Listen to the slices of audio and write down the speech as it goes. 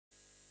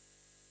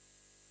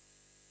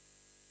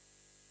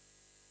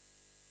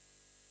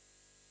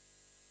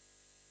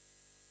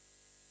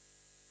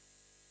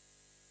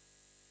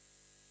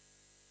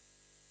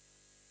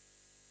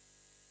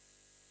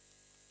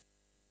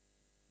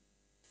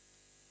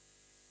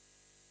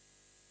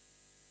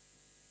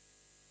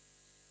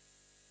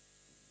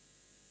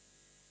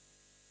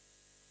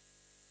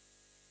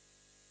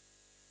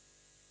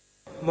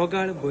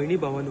मोगाळ भयणी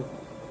भावांनो,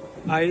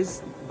 आयज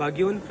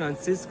बागियोन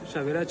फ्रांसिस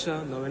शावेराच्या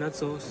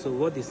नोवेनाचो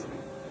 6वो दीस.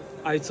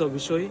 आयचो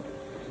विशय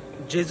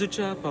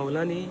जेजूच्या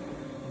पावलांनी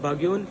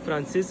बागियोन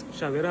फ्रांसिस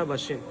शावेरा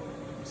भाशेन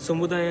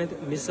समुदायांत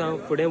मिसांव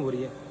फुडें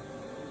व्हरया.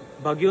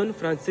 बागियोन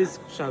फ्रांसिस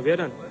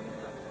शावेरान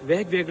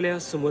वेगवेगळ्या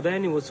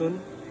समुदायांनी वचून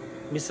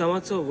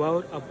मिसावाचो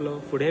वावर आपलो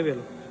फुडें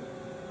व्हेलो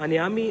आनी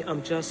आमी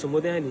आमच्या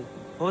समुदायांनी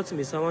होच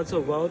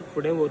मिसावाचो वावर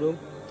फुडें व्हरूंक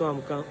तो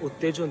आमकां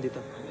उत्तेजन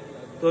दिता.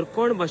 तर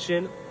कोण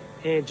भाशेन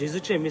हें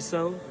जेजूचें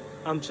मिसांव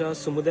आमच्या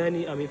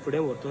समुदायांनी आमी फुडें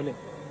व्हरतले.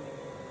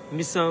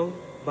 मिसांव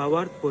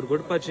भावार्थ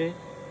परगडपाचें,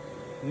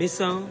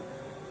 मिसांव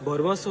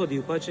बोरवासो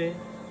दिवपाचें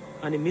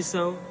आनी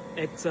मिसांव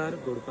एकचार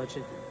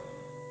घडोवपाचें.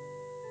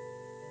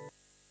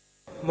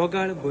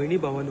 मोगाळ भयणी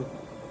भावांनो,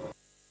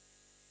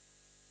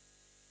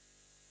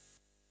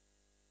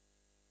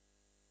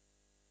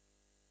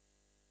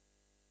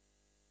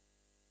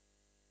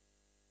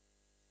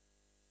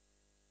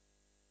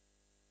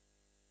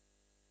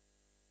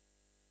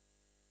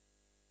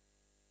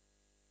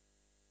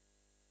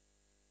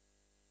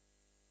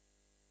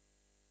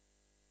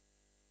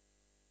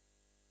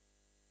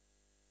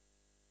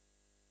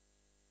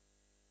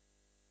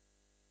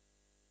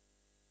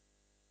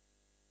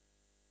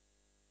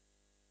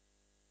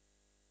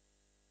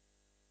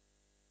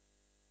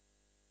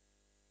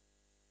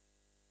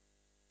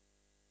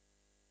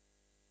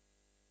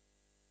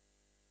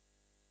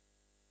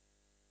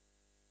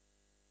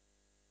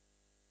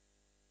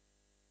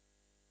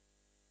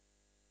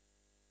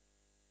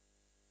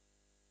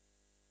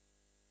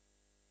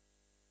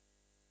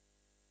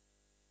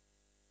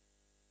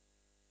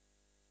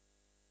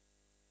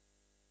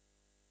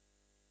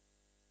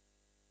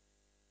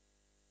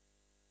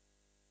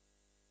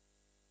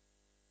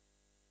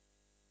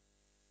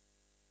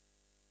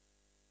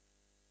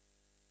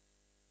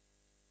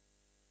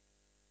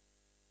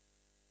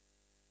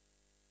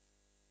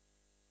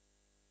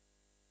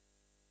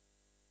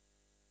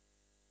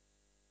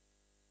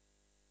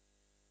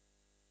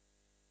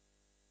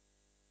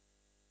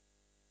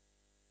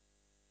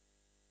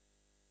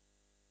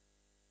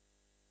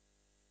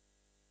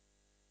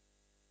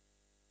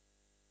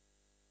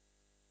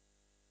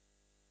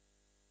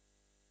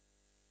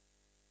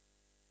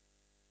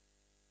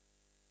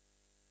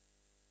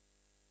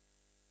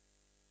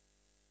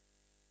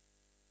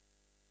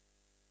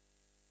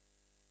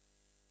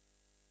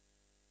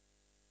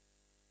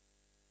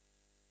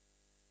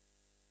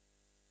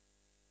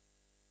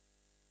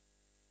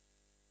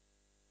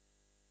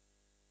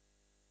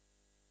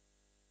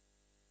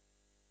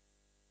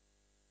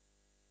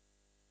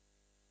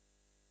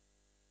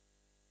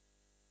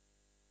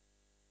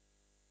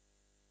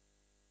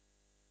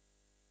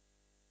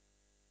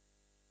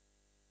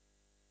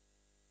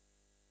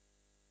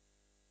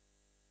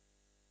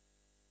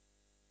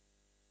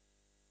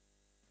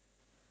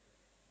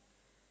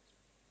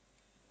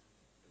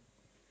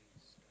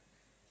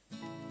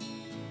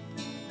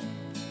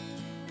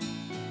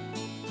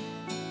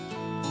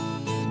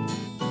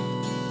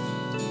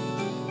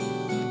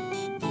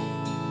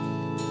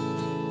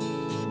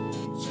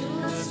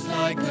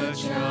 like a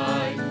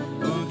child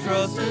who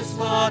trusts his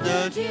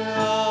Father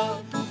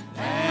dear,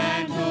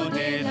 and who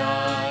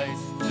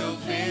delights to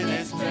feel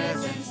his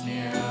presence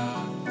near.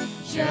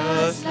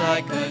 Just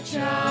like a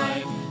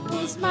child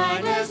whose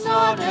mind is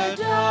not a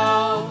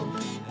doubt,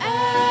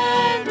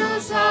 and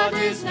whose heart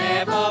is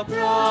never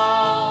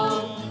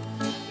proud.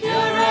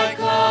 Here I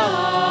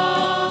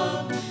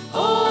come,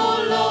 oh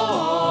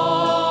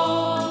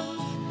Lord.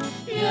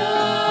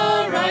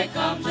 Here I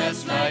come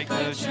just like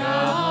a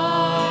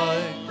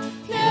child.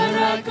 Here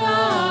I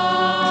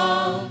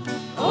come,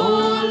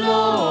 oh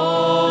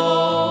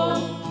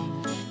Lord.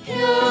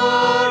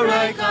 Here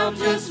I come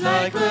just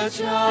like a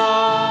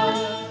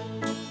child.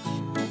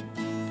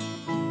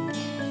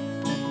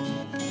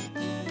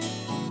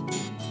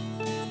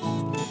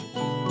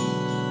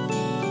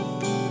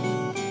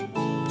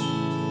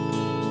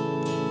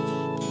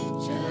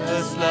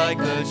 Just like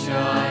a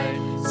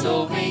child, so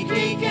weak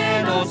he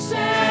cannot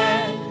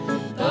stand,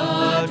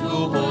 but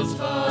who holds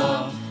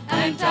firm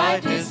and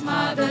tight his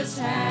mother's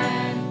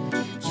hand.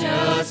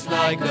 Just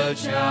like a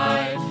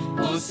child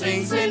who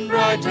sings in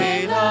bright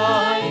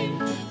daylight,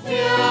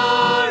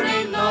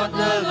 fearing not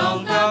the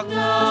long dark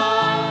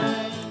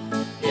night.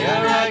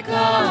 Here I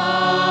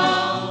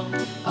come,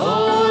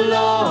 oh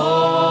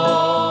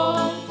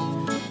Lord.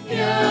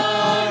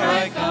 Here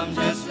I come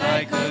just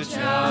like a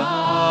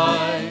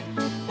child.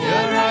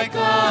 Here I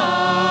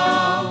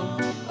come,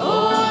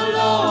 oh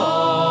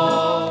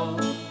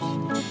Lord.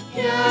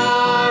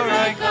 Here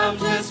I come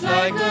just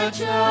like a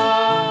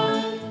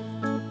child.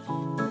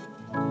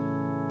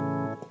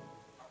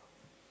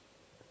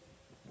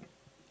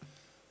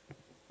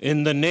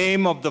 In the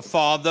name of the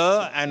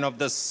Father, and of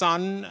the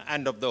Son,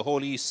 and of the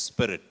Holy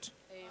Spirit.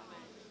 Amen.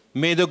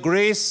 May the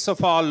grace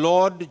of our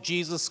Lord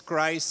Jesus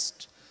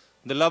Christ,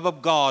 the love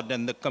of God,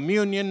 and the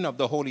communion of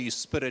the Holy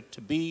Spirit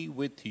be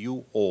with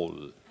you all.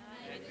 And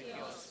with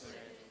your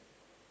spirit.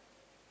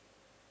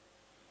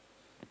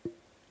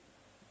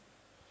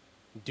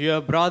 Dear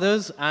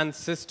brothers and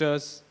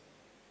sisters,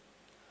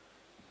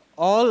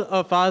 all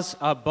of us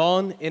are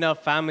born in a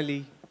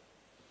family.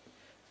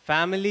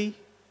 Family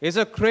is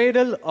a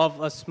cradle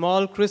of a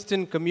small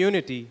Christian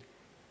community.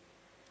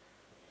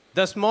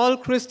 The small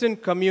Christian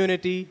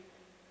community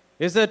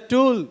is a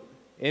tool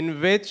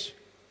in which,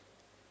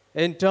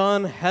 in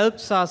turn,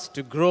 helps us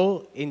to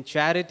grow in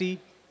charity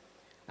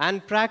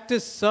and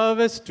practice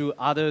service to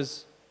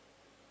others.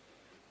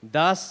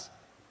 Thus,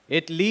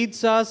 it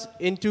leads us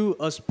into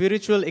a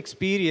spiritual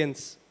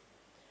experience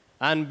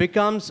and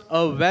becomes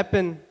a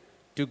weapon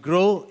to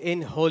grow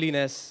in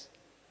holiness.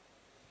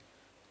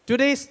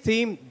 Today's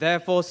theme,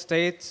 therefore,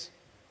 states,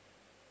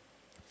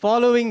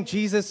 following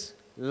Jesus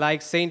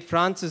like St.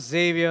 Francis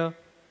Xavier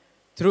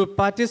through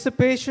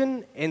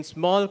participation in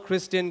small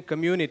Christian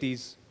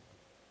communities.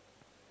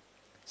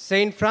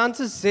 St.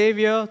 Francis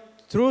Xavier,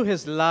 through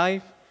his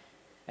life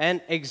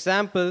and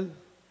example,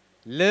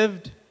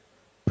 lived,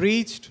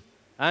 preached,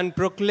 and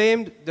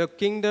proclaimed the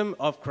kingdom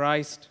of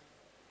Christ.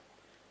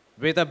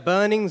 With a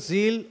burning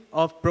zeal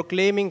of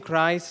proclaiming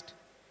Christ,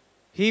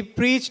 he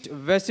preached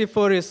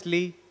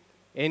vociferously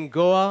in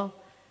Goa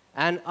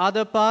and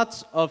other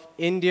parts of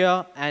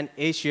India and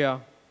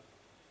Asia.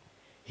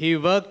 He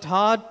worked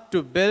hard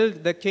to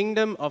build the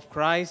kingdom of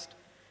Christ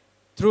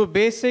through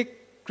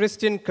basic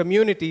Christian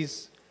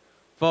communities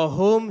for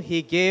whom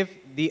he gave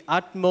the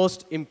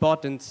utmost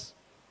importance.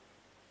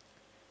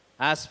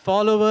 As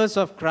followers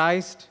of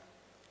Christ,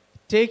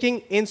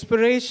 taking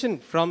inspiration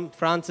from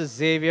Francis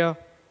Xavier,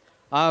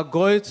 our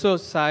Goitso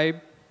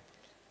Sahib,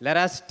 let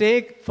us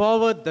take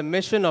forward the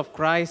mission of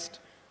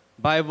Christ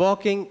by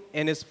walking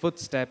in his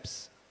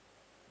footsteps.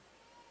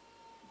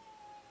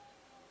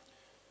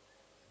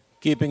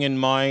 Keeping in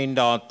mind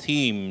our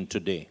theme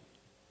today,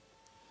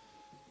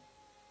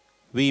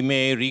 we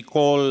may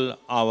recall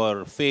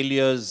our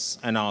failures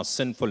and our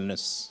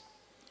sinfulness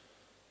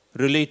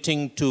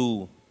relating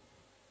to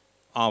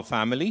our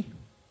family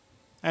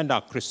and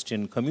our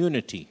Christian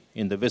community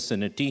in the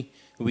vicinity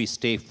we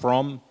stay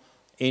from,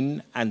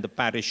 in, and the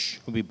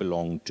parish we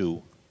belong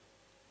to.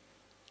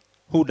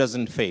 Who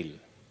doesn't fail?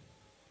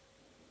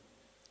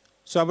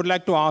 So I would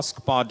like to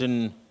ask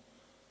pardon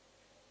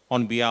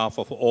on behalf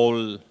of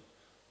all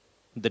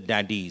the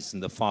daddies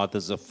and the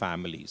fathers of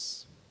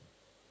families.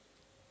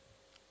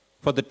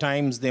 For the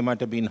times they might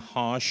have been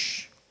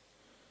harsh,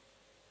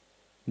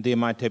 they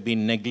might have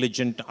been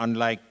negligent,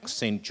 unlike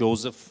St.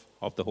 Joseph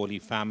of the Holy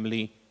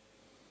Family.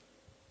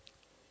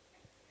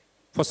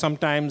 For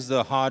sometimes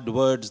the hard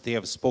words they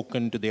have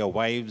spoken to their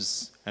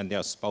wives and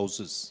their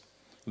spouses,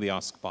 we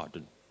ask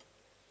pardon.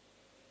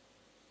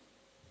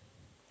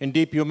 In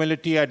deep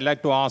humility, I'd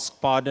like to ask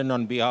pardon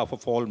on behalf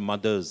of all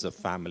mothers of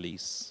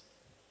families.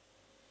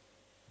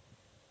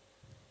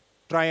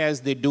 Try as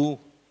they do,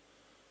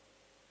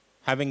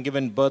 having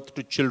given birth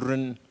to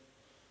children,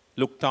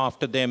 looked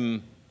after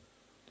them,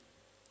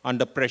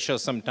 under pressure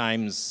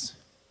sometimes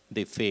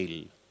they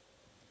fail,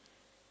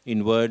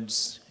 in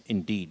words,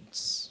 in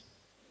deeds.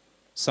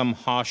 Some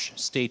harsh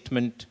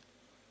statement,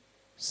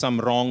 some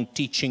wrong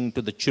teaching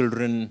to the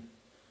children,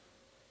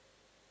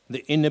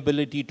 the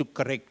inability to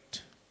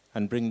correct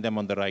and bring them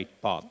on the right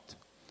path.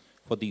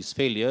 For these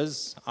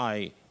failures,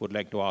 I would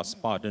like to ask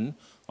pardon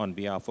on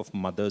behalf of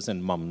mothers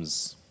and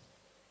mums.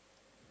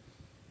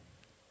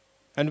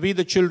 And we,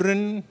 the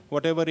children,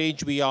 whatever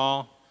age we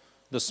are,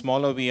 the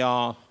smaller we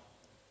are,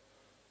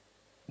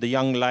 the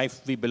young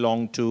life we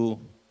belong to,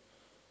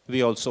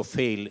 we also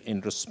fail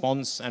in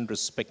response and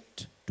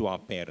respect to our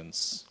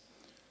parents.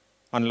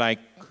 Unlike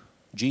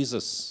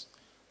Jesus,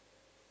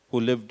 who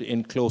lived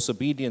in close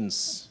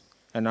obedience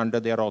and under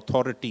their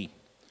authority,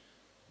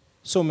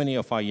 so many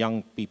of our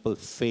young people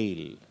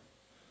fail.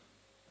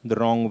 The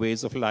wrong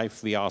ways of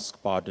life, we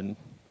ask pardon.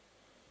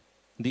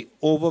 The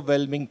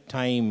overwhelming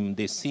time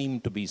they seem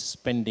to be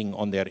spending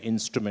on their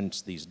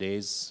instruments these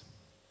days,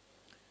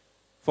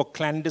 for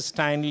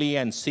clandestinely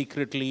and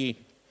secretly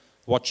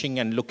watching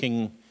and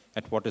looking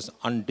at what is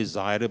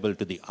undesirable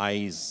to the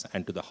eyes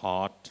and to the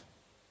heart,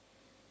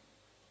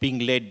 being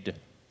led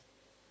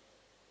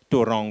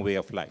to a wrong way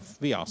of life.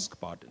 We ask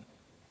pardon.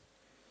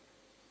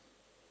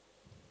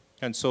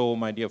 And so,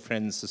 my dear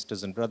friends,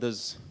 sisters, and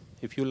brothers,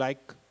 if you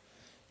like,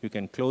 you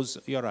can close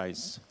your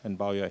eyes and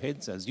bow your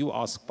heads as you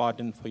ask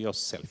pardon for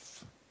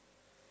yourself.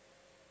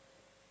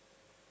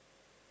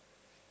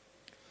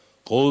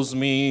 Cause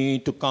me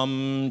to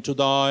come to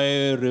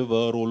thy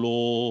river, O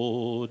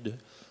Lord.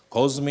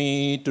 Cause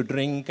me to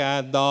drink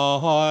at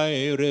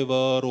thy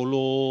river, O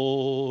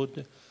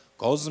Lord.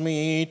 Cause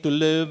me to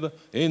live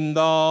in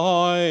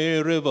thy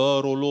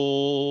river, O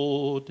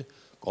Lord.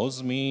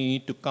 Cause me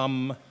to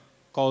come,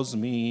 cause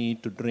me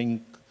to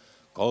drink,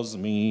 cause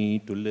me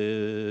to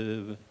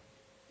live.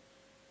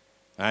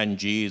 And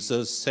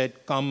Jesus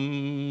said,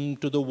 come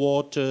to the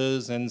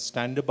waters and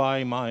stand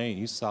by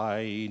my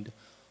side.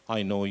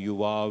 I know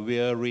you are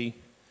weary,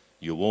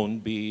 you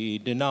won't be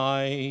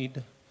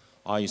denied.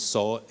 I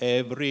saw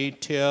every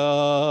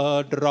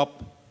tear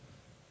drop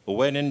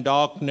when in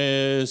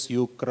darkness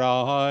you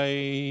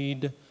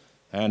cried.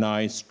 And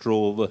I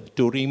strove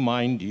to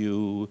remind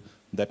you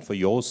that for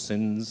your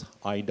sins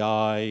I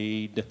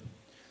died.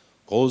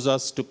 Cause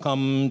us to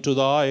come to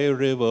thy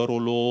river, O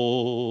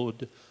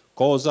Lord.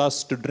 Cause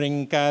us to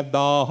drink at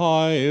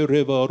thy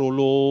river, O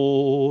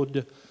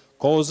Lord.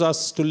 Cause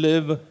us to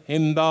live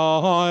in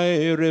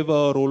thy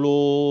river, O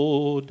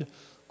Lord.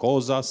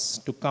 Cause us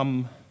to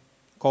come,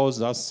 cause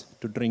us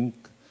to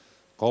drink,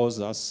 cause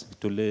us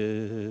to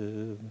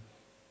live.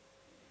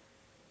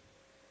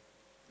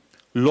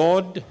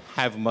 Lord,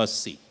 have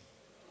mercy.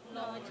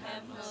 Lord,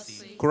 have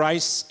mercy.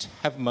 Christ,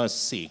 have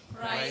mercy.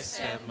 Christ,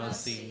 have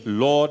mercy.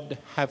 Lord,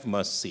 have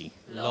mercy.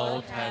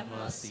 Lord, have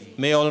mercy.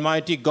 May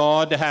Almighty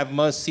God have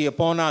mercy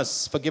upon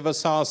us, forgive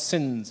us our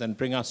sins, and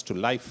bring us to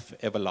life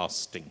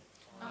everlasting.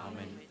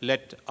 Amen.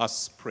 Let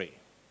us pray.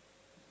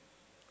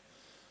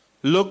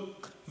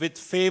 Look with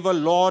favor,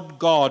 Lord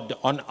God,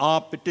 on our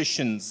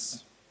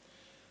petitions,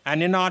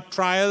 and in our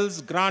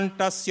trials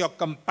grant us your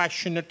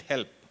compassionate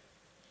help,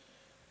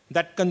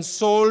 that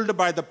consoled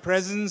by the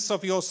presence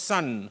of your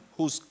Son,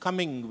 whose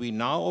coming we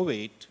now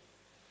await,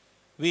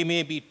 we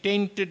may be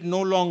tainted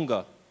no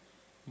longer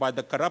by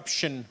the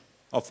corruption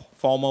of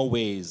former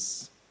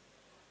ways.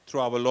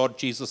 Through our Lord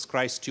Jesus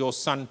Christ, your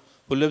Son,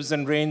 who lives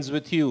and reigns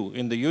with you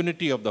in the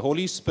unity of the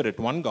Holy Spirit,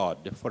 one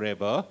God,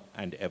 forever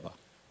and ever.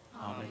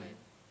 Amen.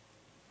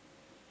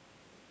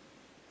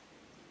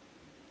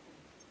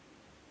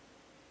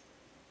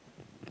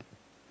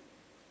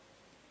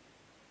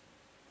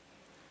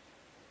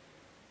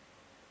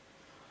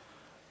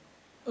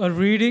 A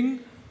reading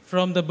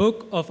from the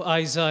book of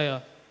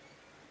Isaiah.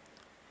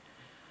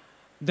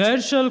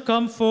 There shall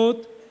come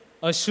forth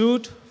a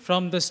shoot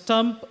from the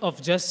stump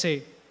of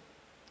Jesse,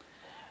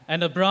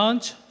 and a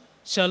branch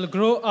shall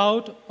grow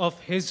out of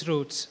his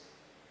roots.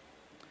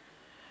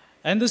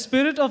 And the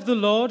Spirit of the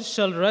Lord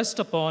shall rest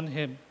upon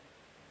him,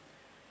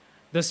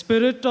 the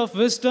Spirit of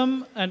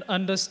wisdom and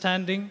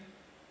understanding,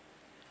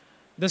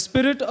 the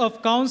Spirit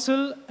of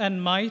counsel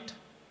and might,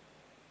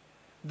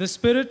 the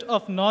Spirit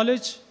of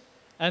knowledge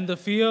and the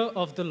fear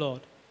of the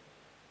Lord.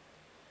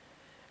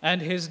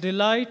 And his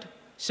delight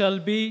shall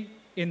be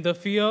in the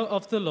fear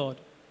of the Lord.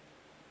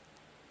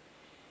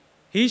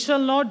 He shall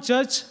not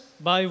judge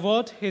by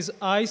what his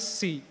eyes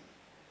see,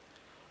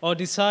 or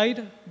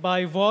decide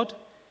by what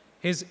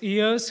his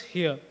ears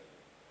hear.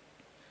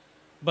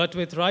 But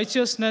with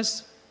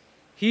righteousness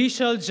he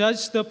shall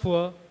judge the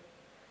poor,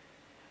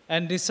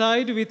 and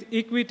decide with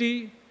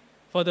equity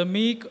for the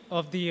meek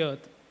of the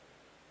earth.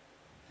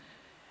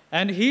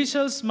 And he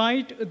shall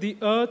smite the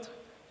earth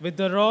with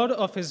the rod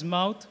of his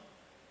mouth,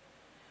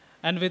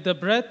 and with the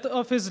breath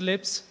of his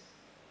lips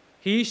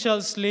he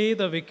shall slay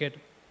the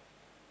wicked.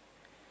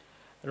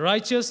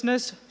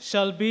 Righteousness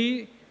shall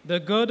be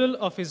the girdle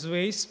of his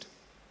waist,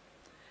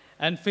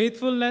 and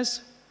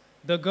faithfulness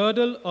the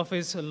girdle of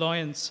his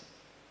loins.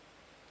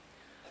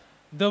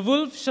 The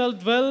wolf shall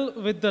dwell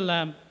with the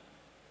lamb,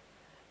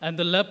 and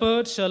the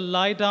leopard shall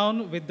lie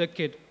down with the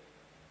kid.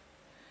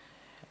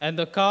 And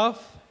the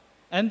calf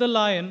and the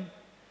lion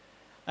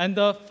and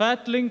the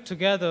fatling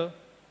together,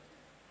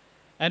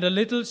 and a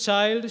little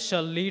child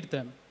shall lead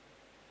them.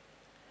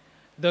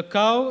 The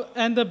cow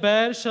and the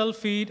bear shall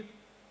feed,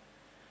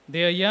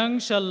 their young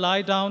shall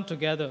lie down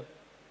together.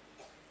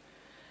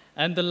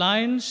 And the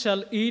lion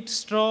shall eat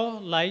straw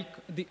like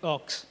the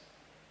ox.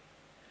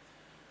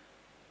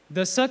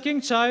 The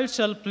sucking child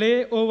shall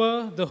play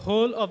over the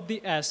hole of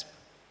the asp,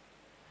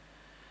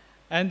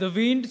 and the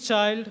weaned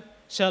child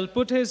shall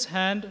put his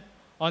hand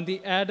on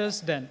the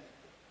adder's den.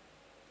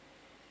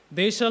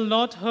 They shall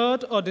not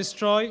hurt or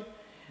destroy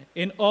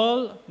in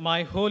all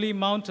my holy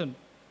mountain,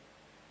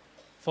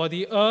 for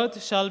the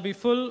earth shall be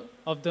full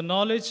of the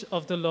knowledge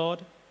of the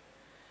Lord,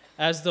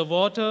 as the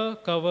water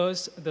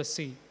covers the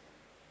sea.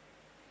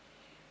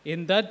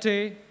 In that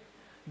day,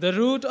 the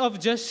root of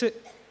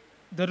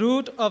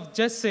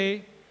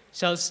Jesse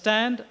shall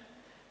stand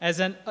as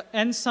an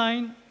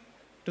ensign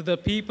to the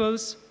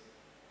peoples.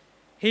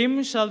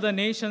 Him shall the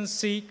nations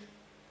seek,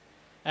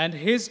 and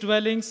his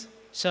dwellings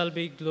shall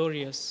be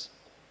glorious.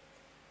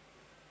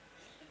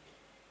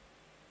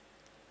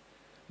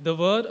 The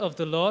word of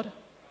the Lord.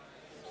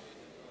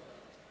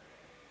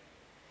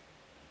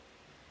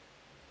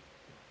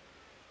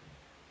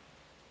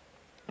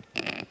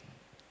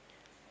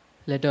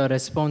 Let our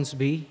response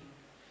be,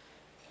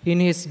 in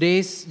his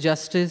days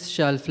justice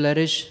shall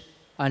flourish,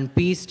 and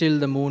peace till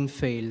the moon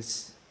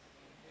fails.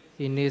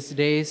 In his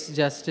days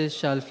justice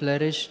shall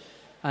flourish,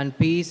 and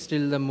peace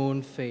till the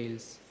moon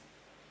fails.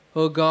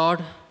 O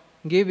God,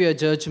 give your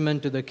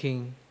judgment to the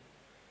king,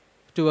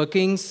 to a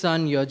king's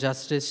son your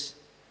justice,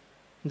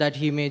 that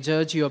he may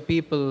judge your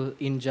people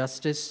in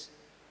justice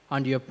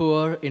and your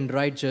poor in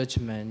right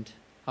judgment.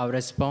 Our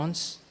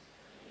response,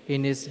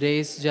 in his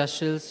days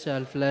justice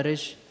shall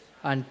flourish,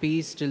 and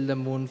peace till the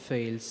moon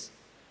fails.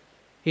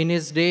 In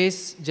his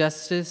days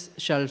justice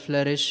shall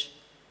flourish,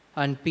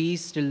 and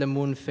peace till the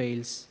moon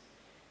fails.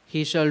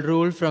 He shall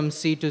rule from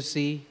sea to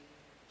sea,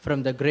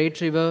 from the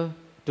great river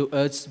to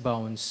earth's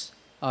bounds.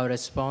 Our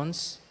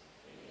response,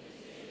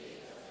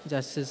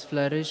 justice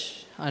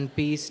flourish, and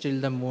peace till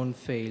the moon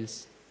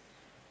fails.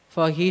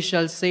 For he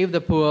shall save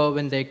the poor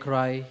when they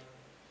cry,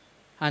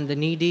 and the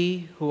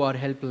needy who are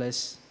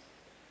helpless.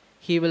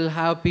 He will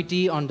have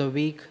pity on the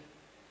weak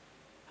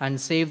and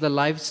save the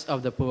lives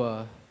of the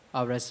poor.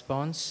 Our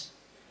response: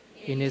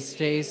 in his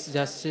days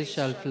justice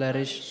shall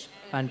flourish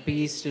and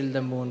peace till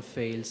the moon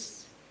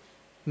fails.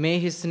 May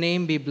his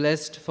name be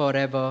blessed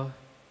forever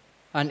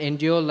and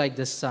endure like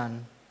the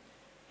sun.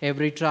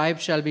 Every tribe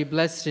shall be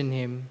blessed in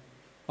him.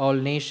 All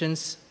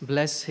nations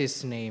bless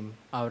his name.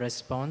 Our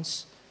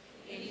response: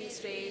 in his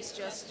days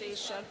justice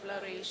shall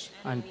flourish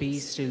and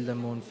peace till the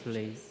moon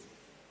flames.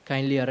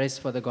 Kindly arise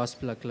for the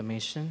gospel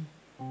acclamation.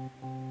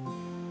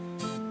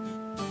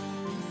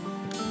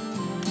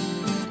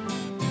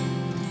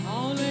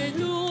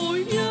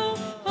 Hallelujah,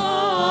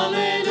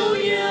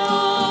 hallelujah,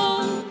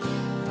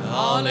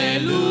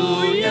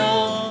 hallelujah,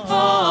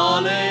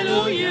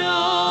 hallelujah,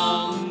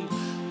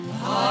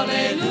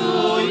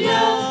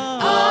 hallelujah,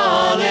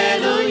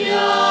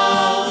 hallelujah,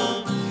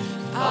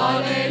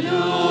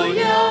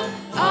 hallelujah,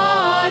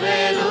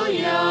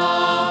 hallelujah.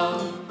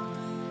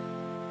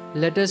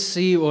 Let us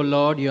see, O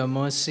Lord, your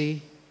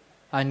mercy,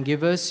 and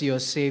give us your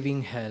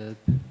saving help.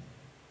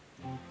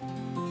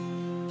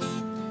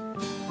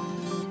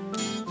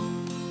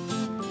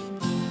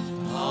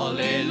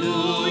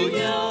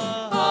 Hallelujah,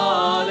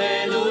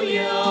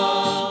 hallelujah,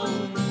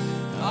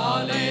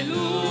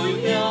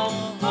 hallelujah,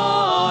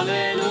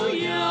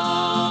 hallelujah,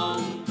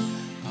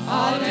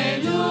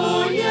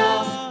 hallelujah,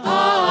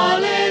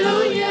 hallelujah,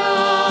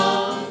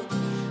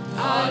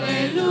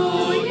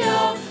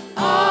 hallelujah,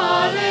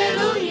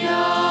 hallelujah.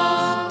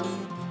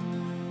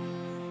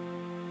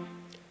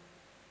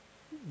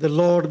 The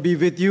Lord be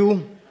with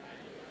you.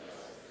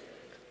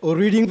 A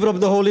reading from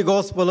the Holy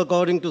Gospel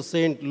according to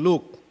St.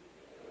 Luke.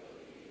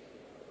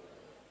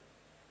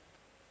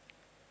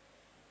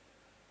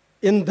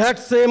 In that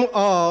same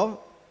hour,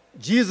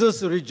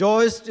 Jesus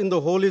rejoiced in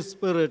the Holy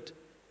Spirit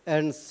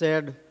and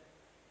said,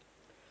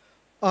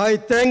 I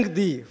thank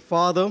thee,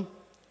 Father,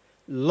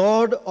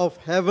 Lord of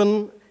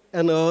heaven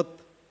and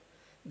earth,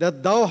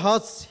 that thou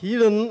hast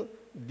hidden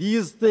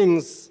these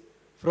things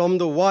from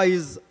the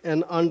wise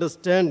and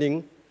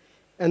understanding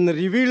and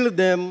revealed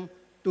them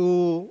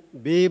to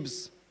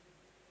babes.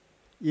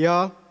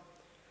 Yeah,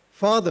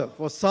 Father,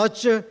 for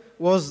such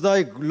was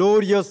thy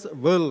glorious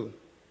will.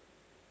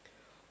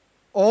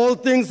 All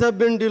things have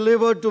been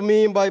delivered to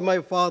me by my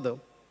Father,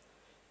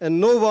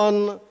 and no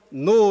one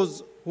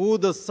knows who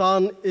the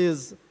Son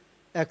is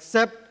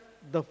except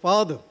the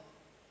Father,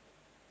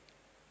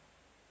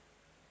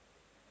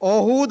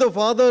 or who the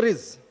Father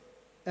is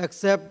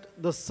except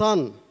the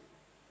Son,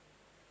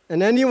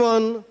 and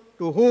anyone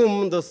to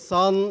whom the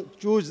Son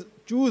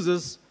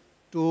chooses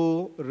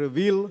to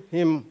reveal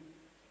him.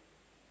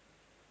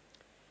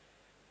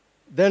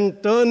 Then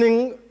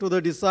turning to the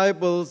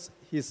disciples,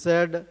 he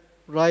said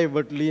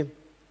privately,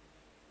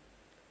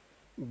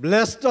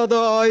 Blessed are the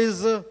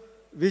eyes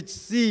which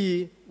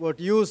see what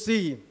you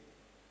see.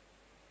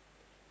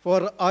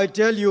 For I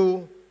tell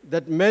you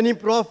that many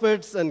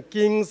prophets and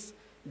kings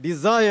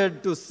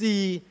desired to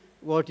see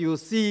what you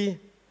see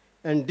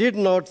and did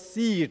not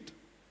see it,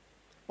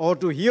 or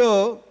to hear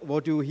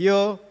what you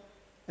hear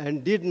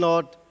and did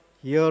not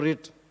hear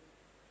it.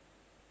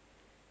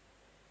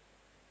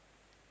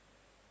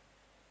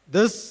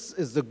 This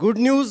is the good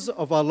news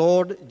of our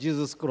Lord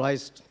Jesus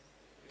Christ.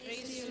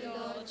 Praise you,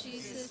 Lord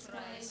Jesus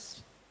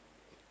Christ.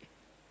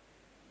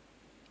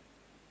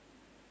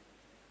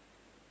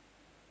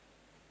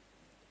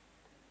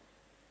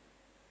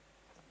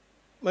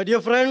 My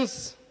dear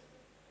friends,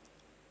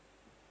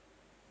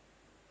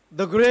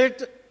 the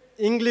great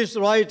English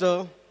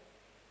writer,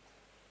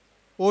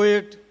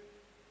 poet,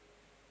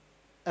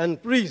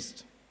 and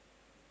priest,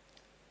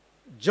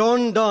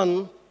 John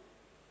Donne,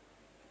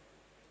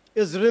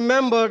 is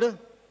remembered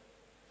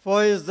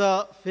for his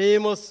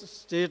famous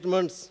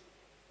statements,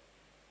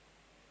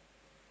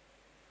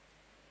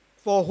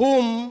 for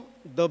whom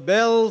the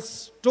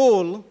bells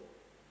toll,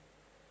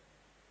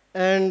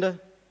 and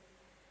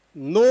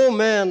no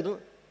man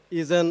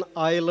is an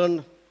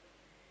island.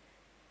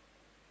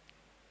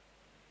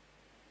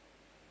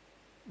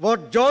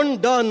 What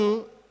John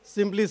Donne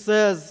simply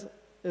says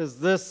is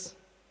this,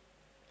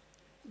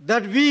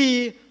 that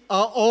we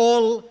are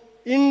all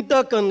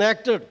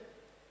interconnected.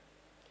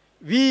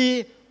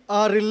 We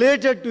are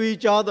related to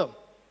each other.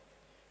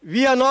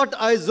 We are not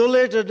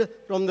isolated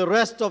from the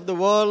rest of the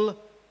world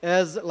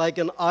as like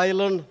an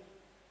island.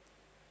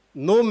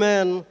 No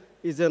man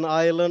is an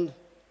island.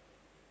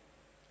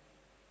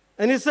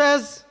 And he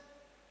says,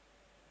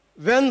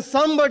 when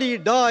somebody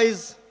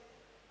dies,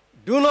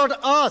 do not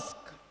ask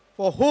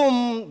for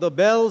whom the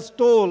bells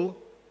toll.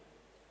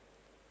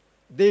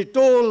 They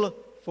toll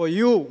for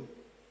you.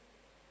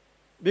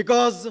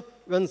 Because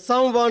when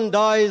someone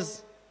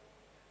dies,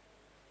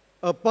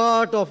 a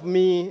part of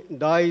me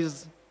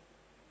dies,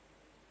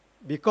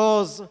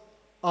 because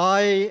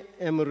I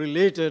am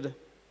related.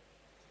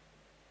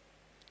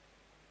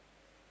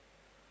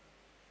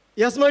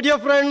 Yes, my dear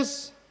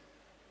friends,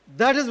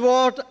 that is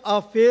what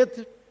our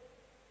faith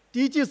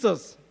teaches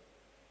us.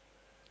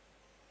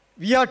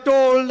 We are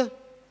told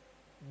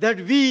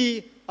that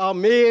we are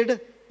made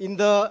in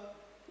the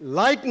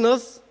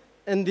likeness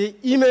and the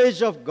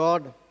image of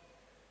God.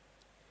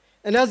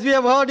 And as we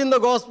have heard in the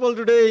gospel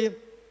today,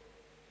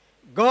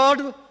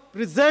 God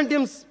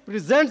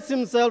presents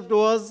himself to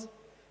us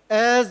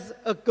as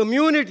a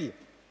community.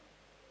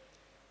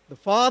 The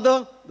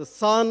Father, the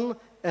Son,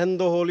 and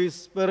the Holy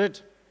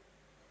Spirit.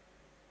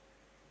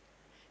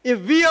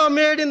 If we are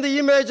made in the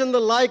image and the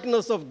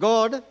likeness of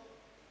God,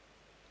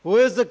 who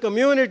is a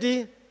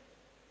community,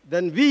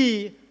 then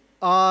we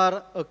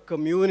are a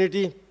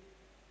community.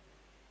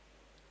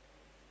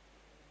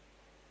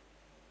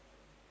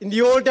 In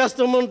the Old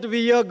Testament,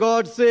 we hear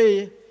God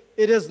say,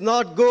 "It is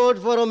not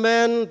good for a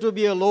man to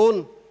be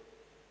alone."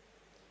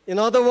 In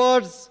other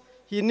words,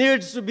 he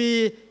needs to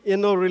be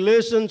in a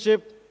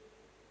relationship.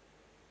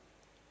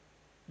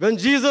 When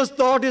Jesus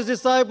taught his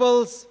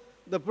disciples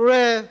the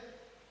prayer,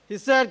 he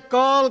said,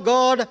 "Call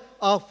God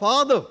our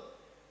Father."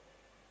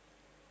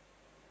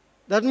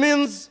 That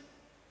means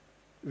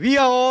we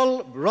are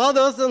all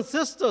brothers and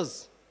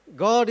sisters.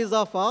 God is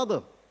our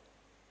Father.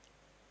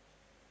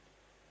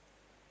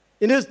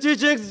 In his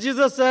teachings,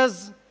 Jesus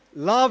says,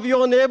 "Love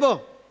your neighbor."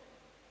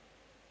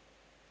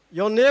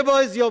 Your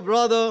neighbor is your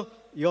brother,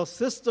 your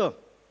sister.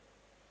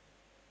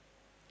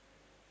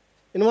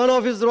 In one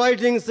of his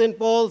writings, St.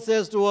 Paul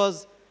says to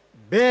us,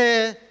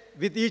 "Bear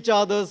with each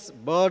other's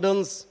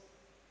burdens."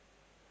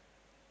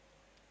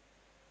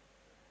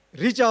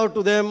 Reach out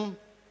to them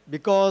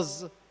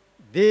because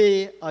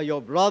they are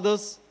your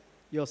brothers,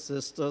 your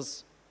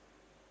sisters.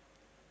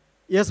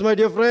 Yes, my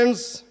dear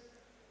friends,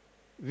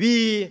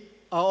 we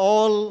are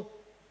all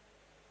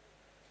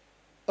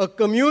a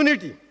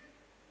community.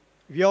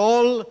 We are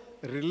all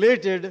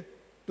related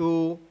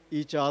to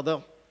each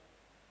other.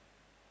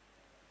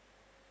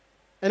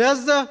 And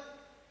as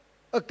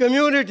a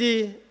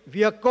community,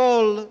 we are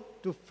called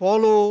to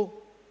follow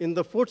in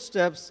the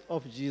footsteps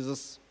of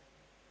Jesus.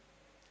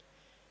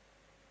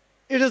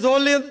 It is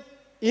only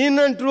in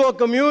and through a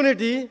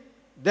community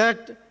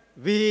that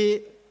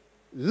we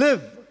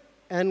live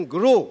and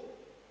grow.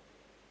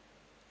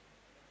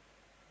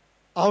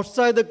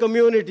 Outside the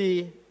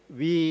community,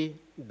 we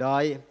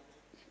die.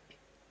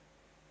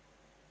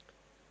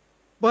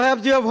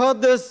 Perhaps you have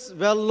heard this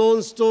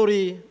well-known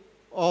story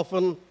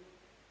often.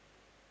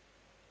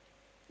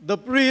 The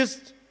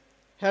priest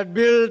had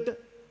built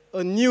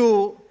a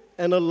new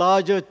and a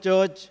larger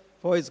church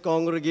for his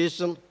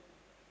congregation.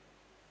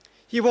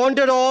 He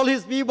wanted all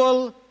his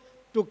people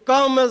to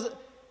come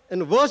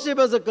and worship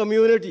as a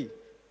community,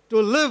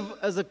 to live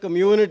as a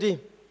community.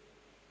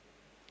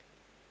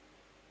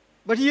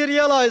 But he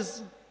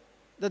realized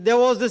that there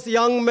was this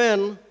young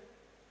man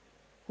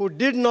who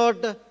did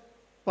not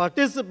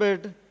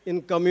participate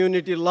in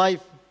community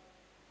life.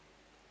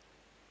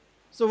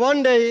 So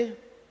one day,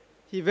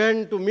 he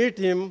went to meet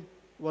him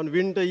one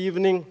winter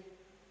evening.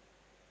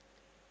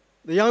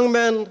 The young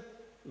man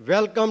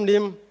welcomed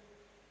him.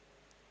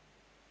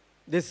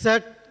 They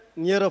sat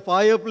near a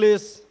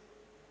fireplace,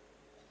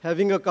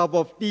 having a cup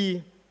of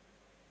tea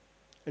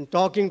and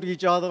talking to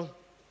each other.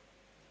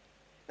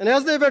 And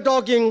as they were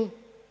talking,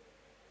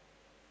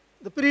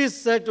 the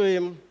priest said to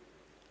him,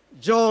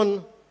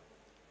 "John,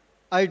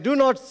 I do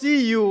not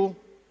see you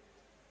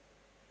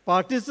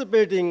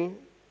participating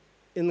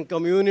in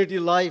community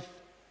life."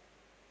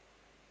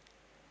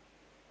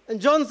 And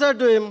John said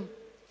to him,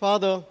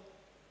 "Father,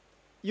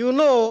 you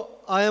know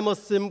I am a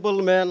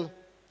simple man.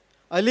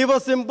 I live a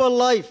simple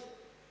life.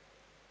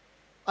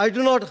 I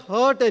do not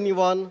hurt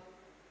anyone.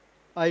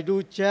 I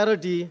do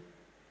charity,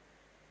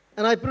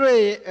 and I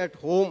pray at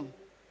home."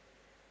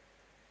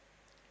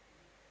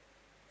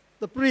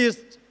 The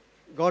priest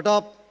got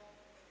up,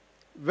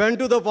 went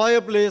to the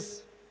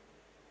fireplace,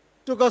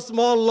 took a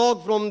small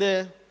log from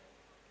there,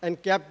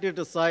 and kept it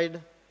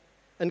aside,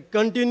 and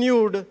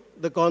continued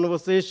the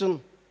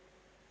conversation.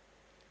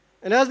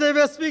 And as they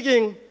were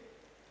speaking,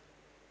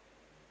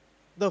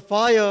 the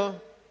fire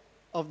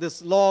of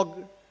this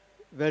log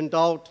went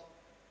out.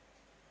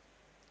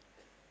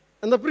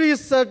 And the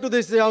priest said to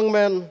this young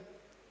man,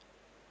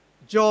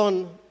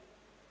 "John,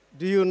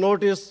 do you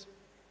notice?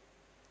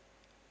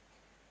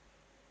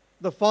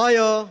 The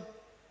fire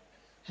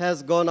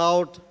has gone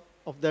out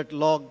of that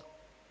log,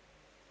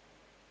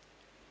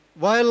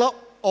 while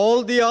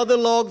all the other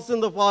logs in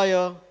the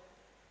fire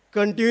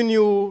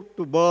continue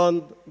to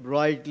burn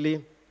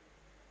brightly."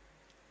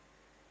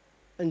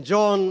 And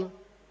John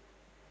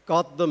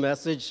caught the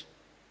message.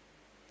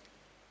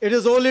 It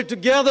is only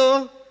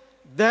together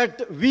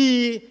that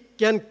we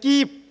can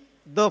keep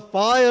the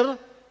fire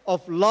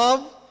of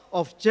love,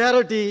 of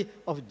charity,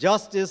 of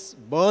justice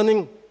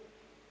burning.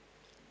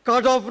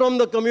 Cut off from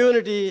the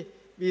community,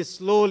 we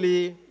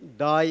slowly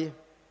die.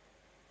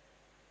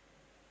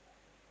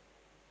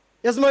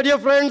 Yes, my dear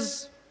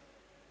friends,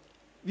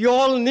 we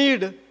all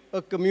need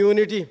a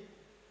community.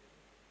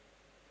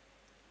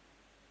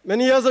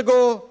 Many years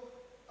ago,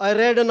 I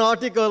read an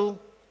article,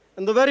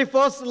 and the very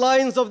first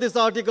lines of this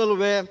article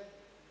were,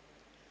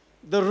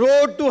 "The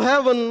road to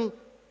heaven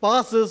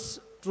passes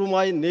through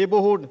my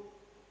neighborhood."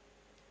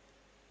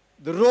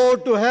 The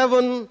road to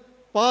heaven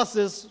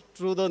passes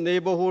through the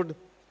neighborhood.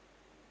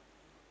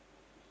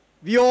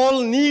 We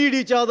all need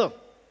each other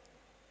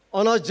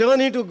on our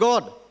journey to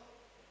God.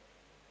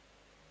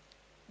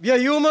 We are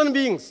human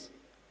beings.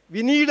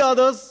 We need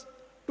others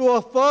to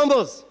affirm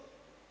us,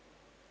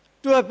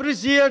 to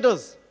appreciate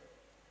us,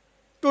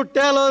 to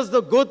tell us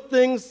the good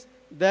things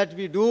that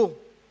we do.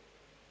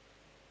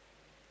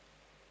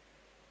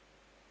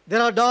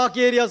 There are dark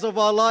areas of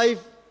our life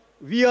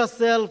we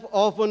ourselves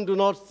often do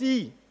not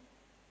see.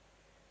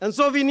 And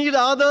so we need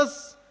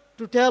others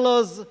to tell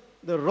us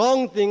the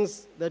wrong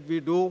things that we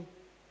do.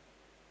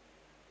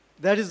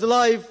 That is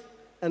life,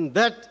 and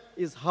that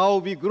is how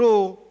we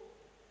grow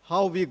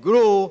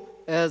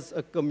as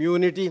a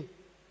community.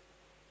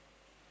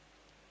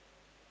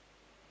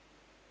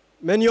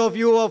 Many of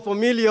you are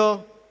familiar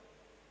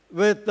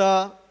with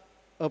a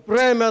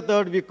prayer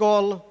method we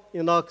call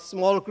in our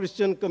small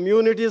Christian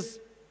communities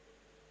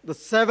the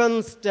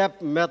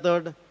 7-step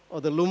method or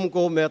the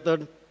Lumko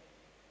method.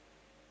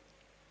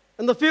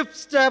 And the 5th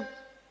step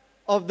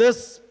of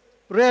this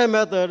prayer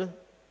method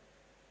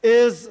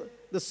is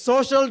the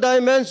social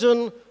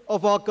dimension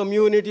of our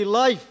community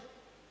life,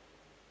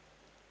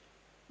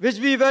 which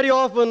we very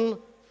often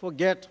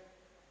forget.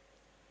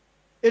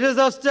 It is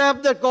a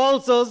step that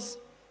calls us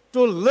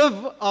to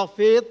live our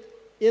faith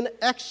in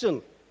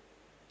action,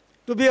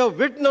 to be a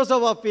witness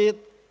of our faith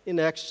in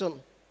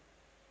action.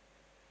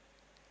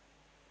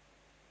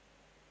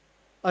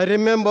 I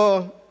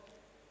remember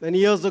many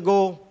years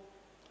ago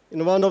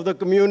in one of the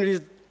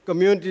communities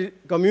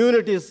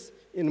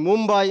in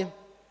Mumbai,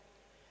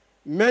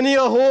 many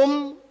a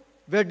home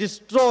were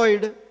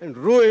destroyed and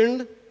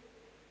ruined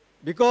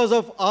because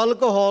of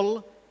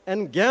alcohol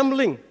and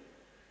gambling.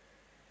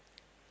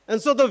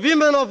 And so the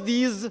women of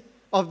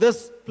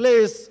this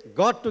place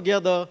got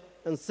together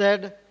and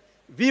said,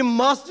 we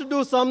must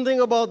do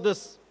something about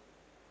this.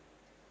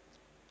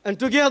 And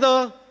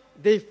together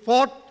they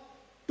fought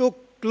to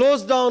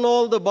close down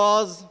all the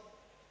bars,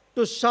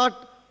 to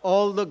shut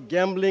all the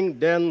gambling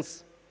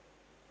dens.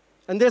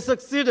 And they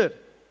succeeded.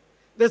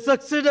 They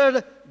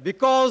succeeded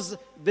because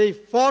they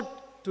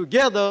fought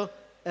together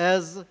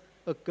as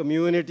a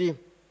community.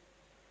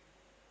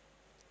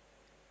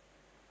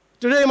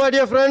 Today, my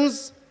dear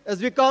friends,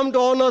 as we come to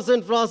honor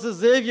St Francis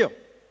Xavier,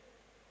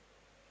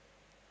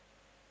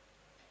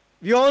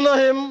 we honor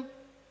him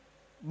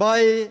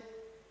by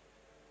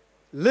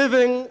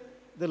living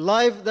the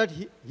life that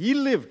he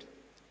lived,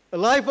 a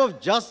life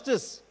of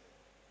justice.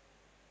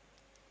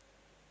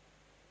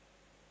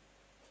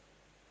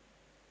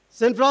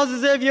 St.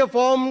 Francis Xavier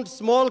formed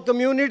small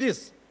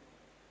communities,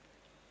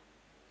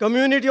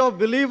 community of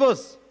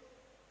believers,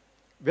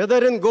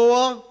 whether in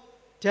Goa,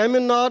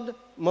 Tamil Nadu,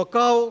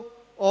 Macau,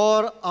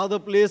 or other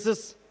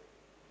places.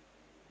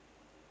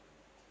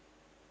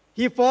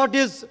 He fought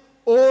his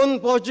own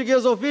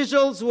Portuguese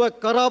officials who were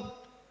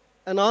corrupt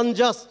and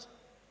unjust.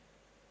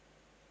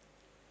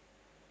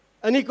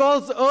 And he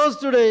calls us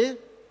today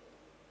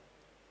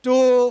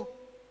to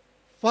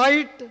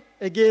fight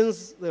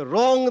against the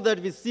wrong that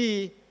we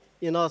see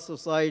in our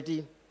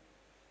society.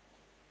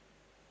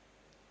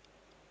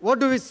 What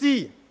do we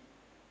see?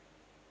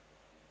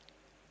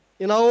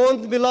 In our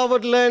own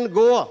beloved land,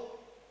 Goa,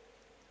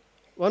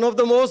 one of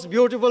the most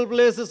beautiful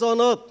places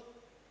on earth,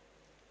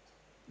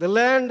 the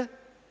land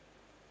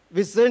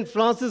which St.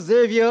 Francis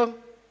Xavier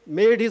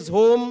made his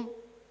home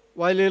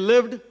while he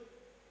lived,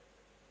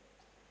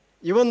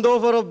 even though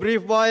for a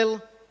brief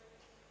while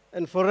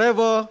and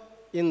forever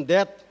in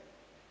death.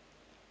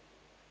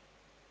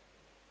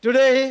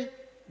 Today,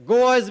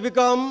 Goa has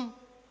become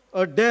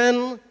a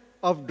den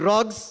of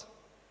drugs,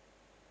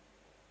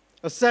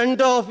 a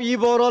center of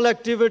immoral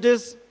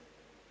activities.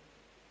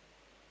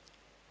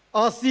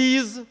 Our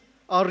seas,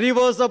 our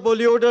rivers are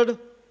polluted.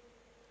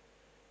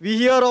 We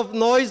hear of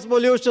noise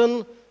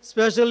pollution,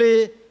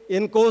 especially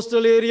in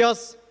coastal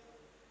areas.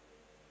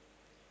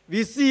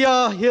 We see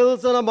our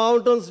hills and our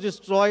mountains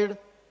destroyed.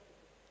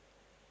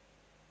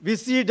 We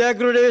see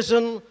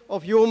degradation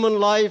of human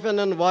life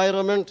and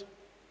environment.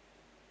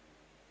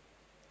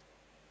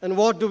 And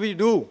what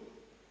do?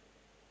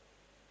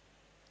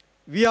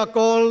 We are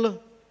called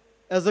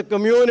as a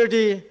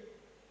community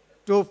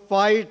to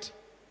fight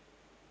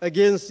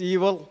against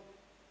evil,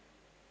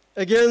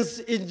 against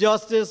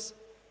injustice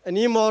and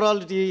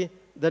immorality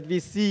that we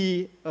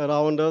see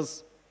around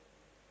us.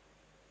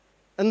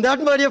 And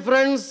that, my dear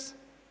friends,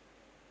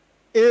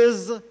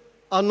 is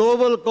a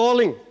noble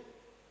calling.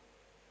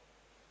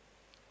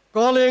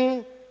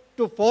 Calling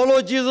to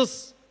follow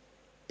Jesus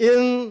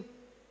in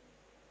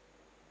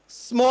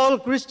small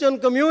Christian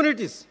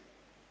communities,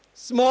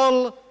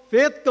 small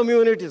faith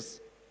communities,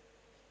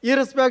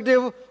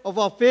 irrespective of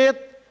our faith,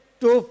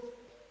 to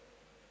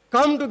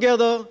come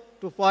together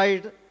to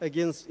fight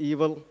against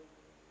evil.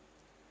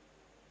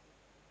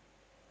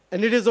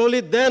 And it is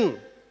only then,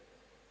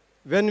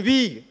 when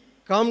we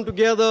come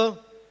together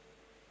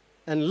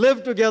and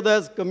live together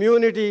as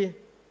community,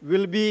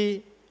 will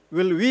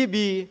we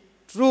be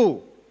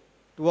true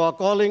to our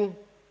calling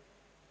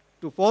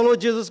to follow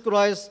Jesus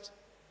Christ,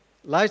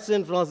 like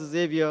St. Francis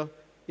Xavier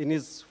in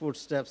his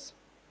footsteps.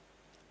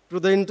 Through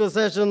the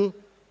intercession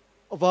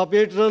of our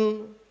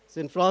patron,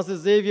 St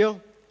Francis Xavier,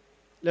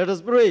 let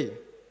us pray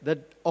that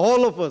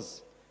all of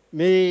us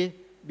may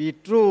be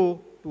true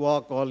to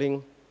our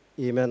calling.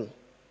 Amen.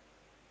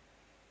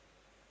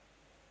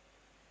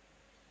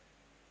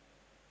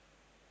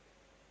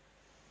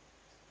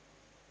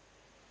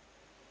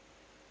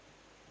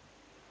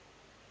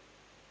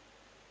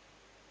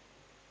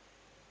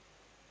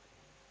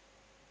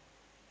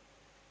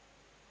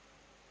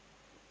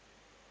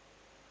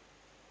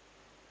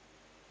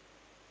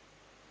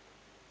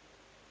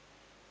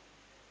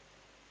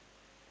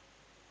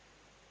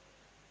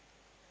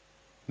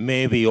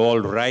 May we all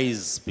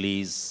rise,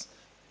 please,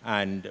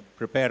 and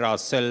prepare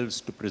ourselves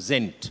to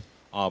present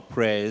our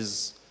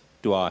prayers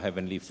to our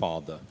Heavenly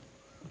Father.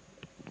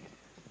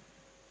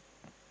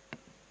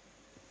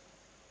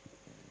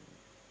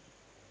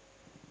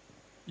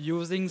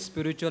 Using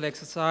spiritual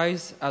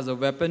exercise as a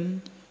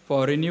weapon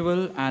for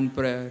renewal and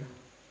prayer.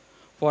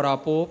 For our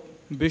Pope,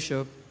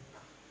 Bishop,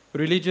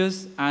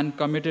 religious and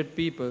committed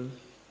people,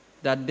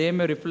 that they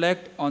may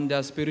reflect on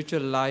their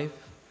spiritual life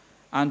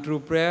and through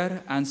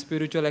prayer and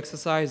spiritual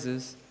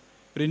exercises,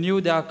 renew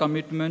their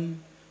commitment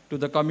to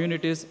the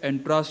communities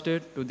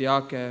entrusted to their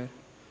care.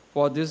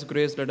 For this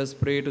grace, let us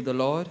pray to the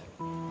Lord.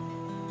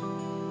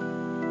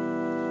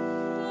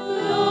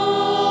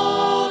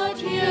 Lord,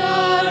 hear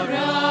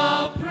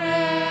our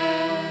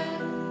prayer.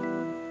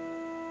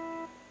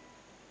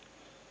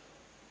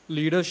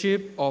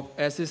 Leadership of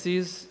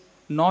SCCs,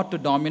 not to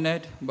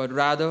dominate, but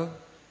rather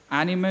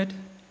animate,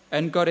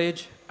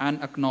 encourage, and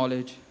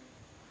acknowledge.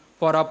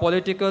 For our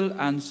political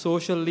and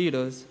social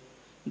leaders,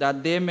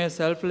 that they may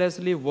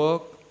selflessly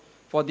work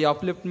for the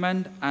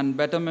upliftment and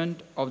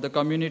betterment of the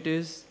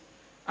communities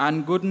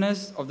and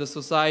goodness of the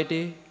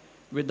society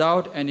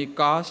without any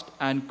caste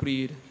and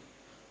creed.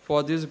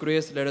 For this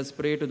grace, let us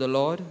pray to the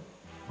Lord.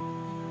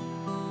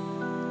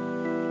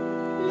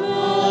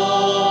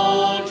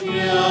 Lord,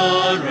 hear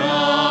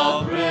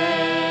our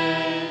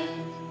prayer.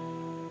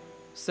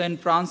 St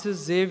Francis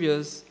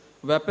Xavier's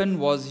weapon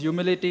was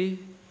humility,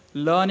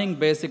 learning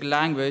basic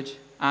language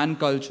and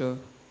culture.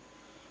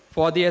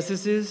 For the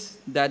SCCs,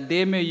 that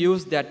they may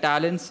use their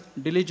talents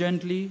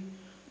diligently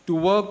to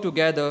work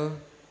together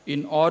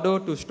in order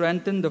to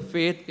strengthen the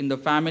faith in the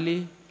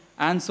family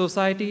and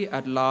society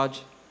at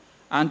large,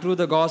 and through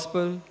the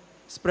gospel,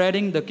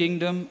 spreading the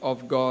kingdom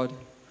of God.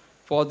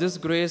 For this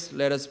grace,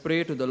 let us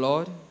pray to the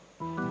Lord.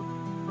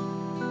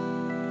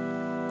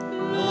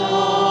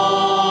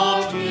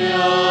 Lord,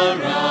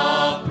 hear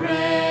our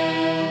prayer.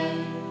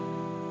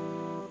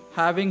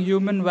 Having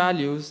human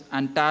values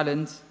and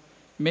talents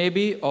may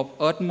be of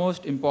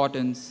utmost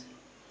importance.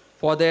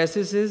 For the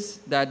SCCs,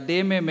 that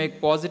they may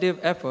make positive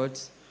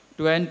efforts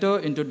to enter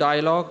into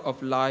dialogue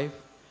of life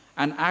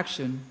and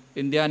action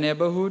in their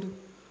neighborhood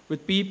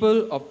with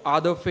people of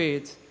other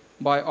faiths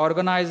by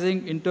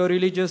organizing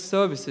interreligious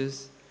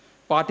services,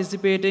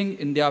 participating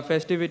in their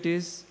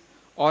festivities,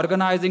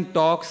 organizing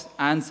talks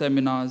and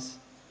seminars.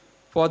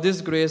 For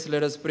this grace,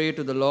 let us pray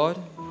to the Lord.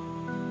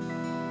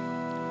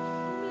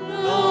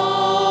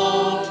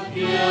 Lord,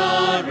 hear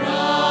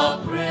our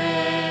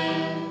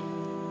prayer.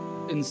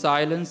 In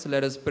silence,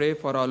 let us pray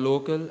for our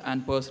local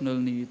and personal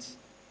needs.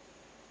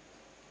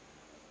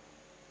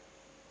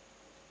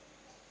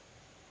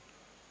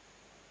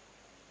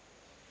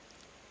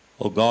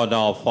 O God,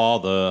 our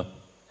Father,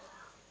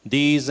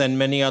 these and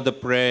many other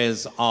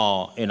prayers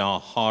are in our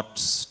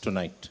hearts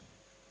tonight.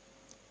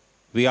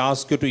 We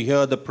ask you to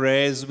hear the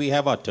prayers we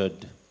have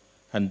uttered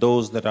and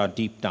those that are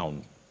deep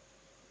down.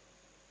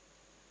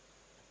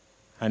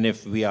 And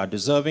if we are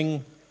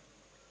deserving,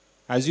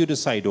 as you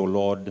decide, O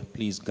Lord,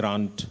 please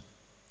grant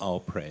our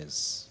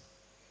prayers.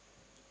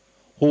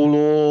 O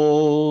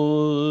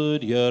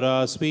Lord, hear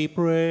us, we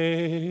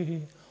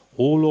pray.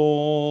 O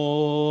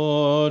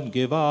Lord,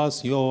 give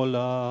us your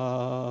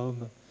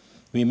love.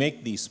 We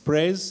make these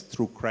prayers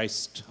through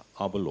Christ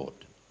our Lord.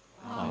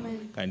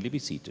 Amen. Kindly be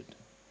seated.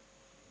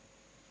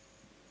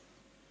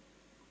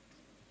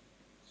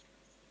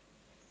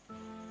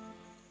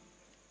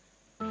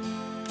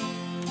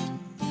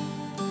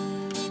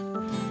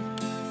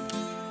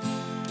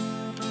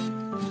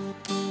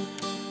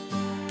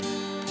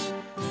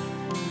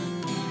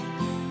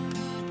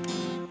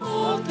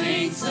 All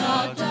things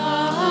are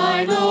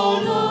thine,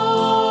 O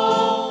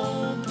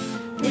Lord.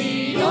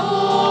 We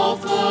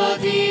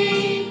offer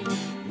thee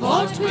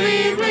what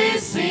we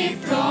receive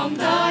from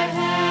thy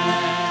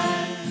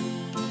hand.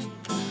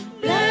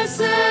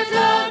 Blessed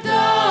art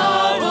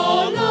thou,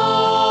 O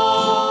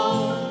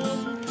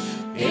Lord,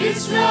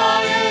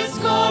 Israel's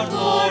God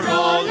for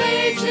all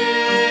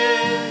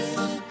ages.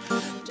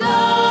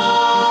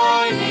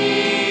 Thine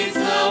is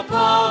the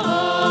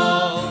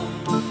power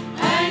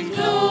and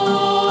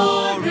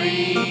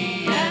glory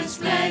and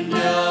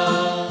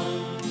splendor.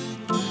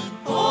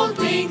 All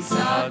things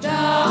are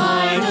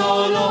thine,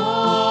 O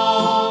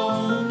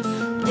Lord.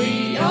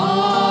 We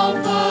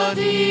offer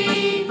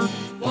thee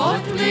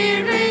what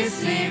we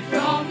receive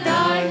from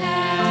thy hand.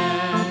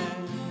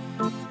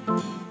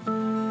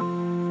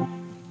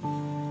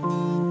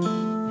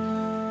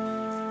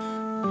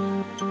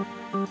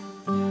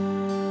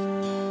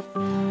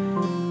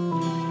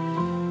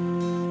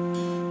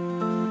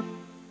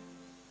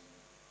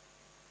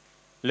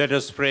 Let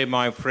us pray,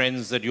 my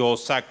friends, that your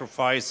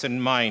sacrifice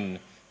and mine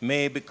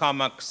may become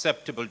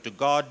acceptable to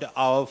God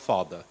our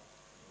Father.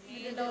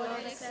 May the Lord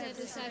accept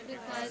the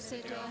sacrifice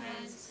at your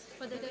hands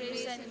for the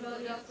grace and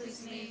glory of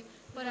his name,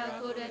 for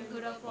our good and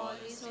good of all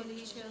his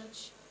holy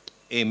church.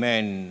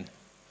 Amen.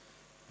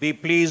 Be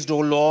pleased, O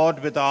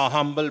Lord, with our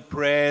humble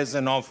prayers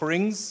and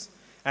offerings,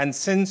 and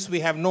since we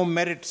have no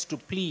merits to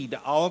plead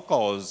our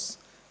cause,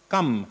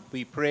 come,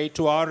 we pray,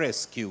 to our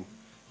rescue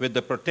with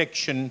the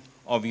protection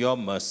of your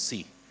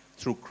mercy,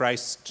 through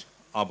Christ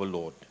our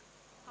Lord.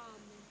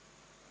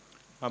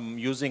 I'm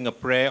using a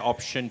prayer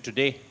option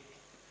today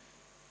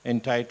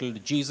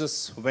entitled,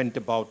 Jesus Went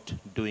About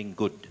Doing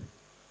Good.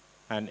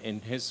 And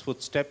in his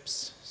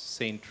footsteps,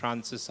 St.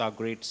 Francis, our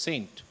great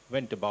saint,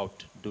 went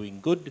about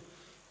doing good.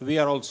 We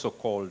are also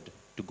called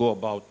to go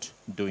about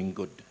doing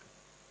good.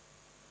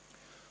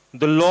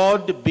 The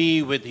Lord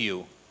be with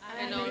you.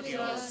 And with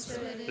your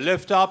spirit.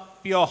 Lift up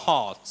your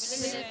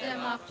hearts. Lift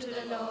them up to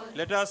the Lord.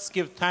 Let us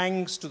give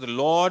thanks to the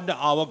Lord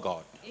our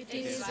God. It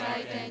is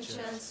right and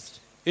just.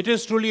 It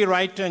is truly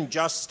right and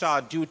just,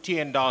 our duty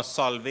and our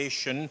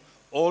salvation,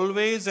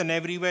 always and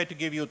everywhere to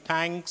give you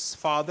thanks,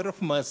 Father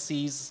of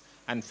mercies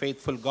and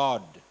faithful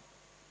God.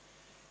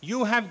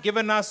 You have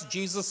given us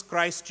Jesus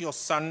Christ, your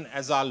Son,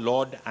 as our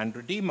Lord and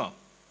Redeemer.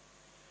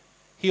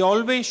 He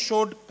always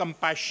showed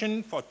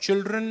compassion for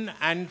children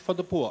and for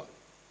the poor,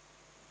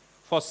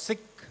 for sick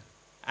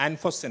and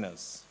for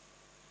sinners.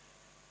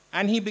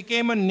 And he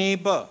became a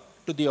neighbor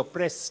to the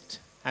oppressed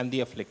and the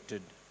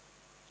afflicted.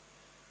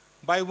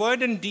 By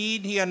word and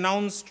deed, he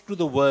announced to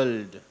the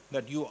world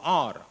that you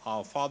are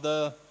our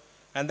Father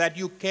and that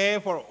you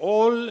care for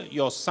all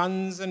your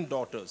sons and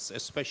daughters,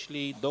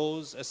 especially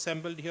those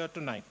assembled here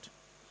tonight.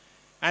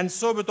 And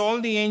so with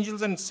all the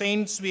angels and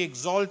saints, we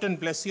exalt and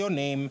bless your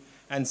name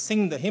and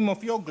sing the hymn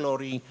of your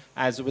glory,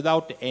 as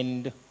without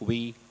end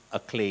we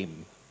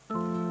acclaim.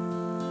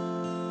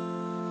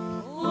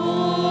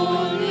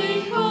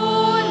 Holy,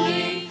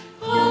 holy,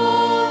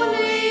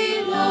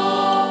 holy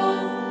Lord,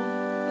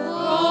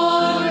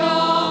 God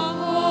of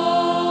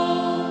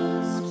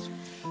hosts,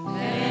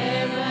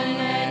 heaven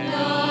and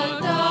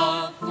earth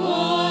are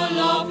full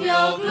of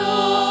your glory.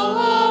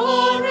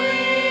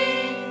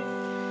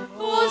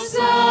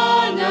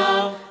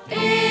 Hosanna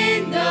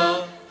in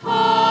the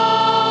highest.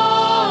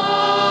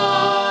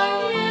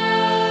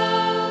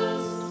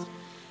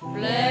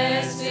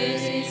 Blessed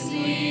is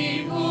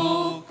he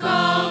who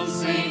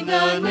comes in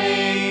the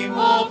name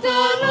of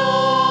the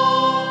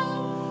Lord.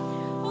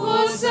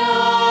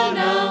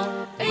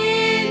 Hosanna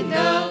in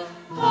the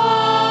highest.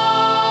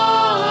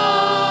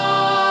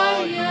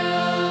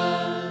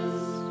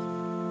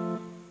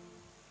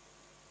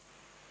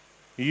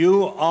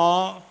 You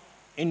are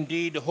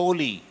indeed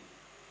holy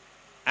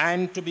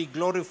and to be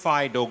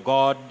glorified, O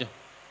God,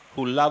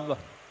 who love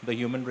the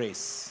human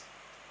race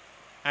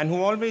and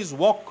who always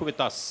walk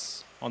with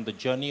us on the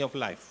journey of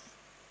life.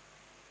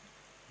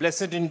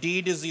 Blessed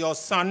indeed is your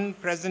Son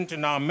present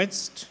in our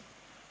midst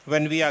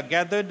when we are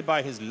gathered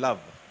by his love,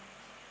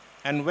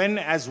 and when,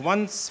 as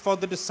once for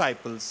the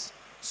disciples,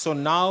 so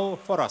now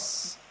for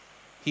us,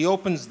 he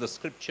opens the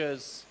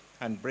scriptures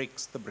and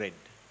breaks the bread.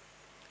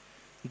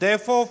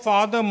 Therefore,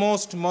 Father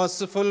most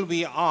merciful,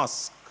 we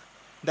ask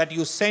that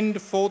you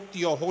send forth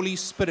your Holy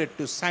Spirit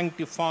to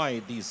sanctify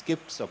these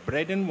gifts of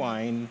bread and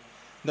wine,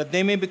 that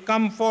they may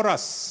become for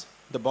us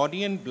the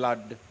body and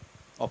blood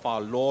of our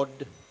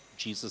Lord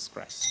Jesus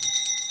Christ.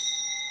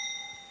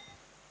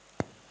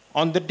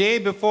 On the day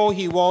before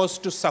he was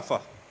to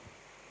suffer,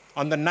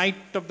 on the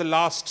night of the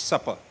Last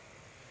Supper,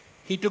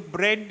 he took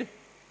bread,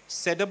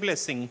 said a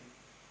blessing,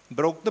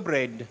 broke the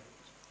bread,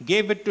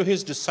 gave it to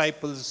his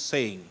disciples,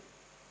 saying,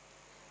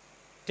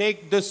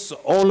 "Take this,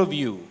 all of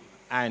you,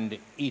 and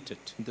eat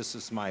it. This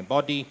is my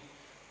body,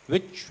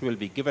 which will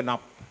be given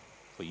up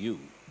for you."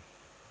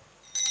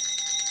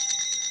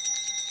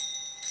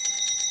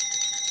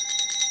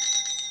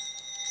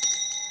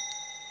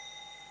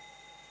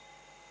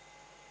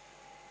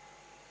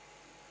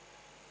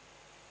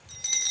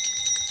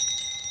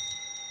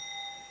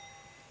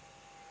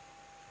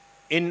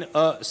 In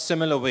a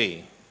similar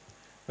way,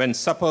 when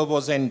supper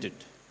was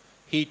ended,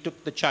 he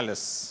took the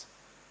chalice,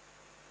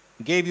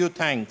 gave you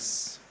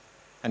thanks,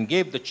 and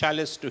gave the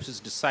chalice to his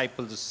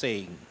disciples,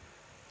 saying,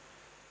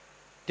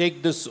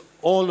 "Take this,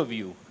 all of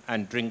you,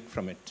 and drink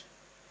from it.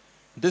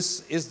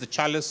 This is the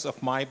chalice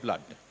of my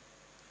blood,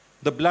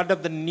 the blood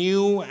of the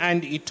new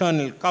and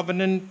eternal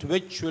covenant,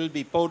 which will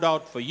be poured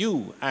out for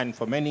you and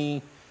for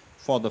many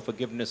for the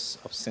forgiveness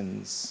of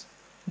sins.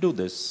 Do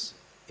this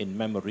in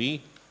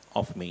memory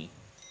of me."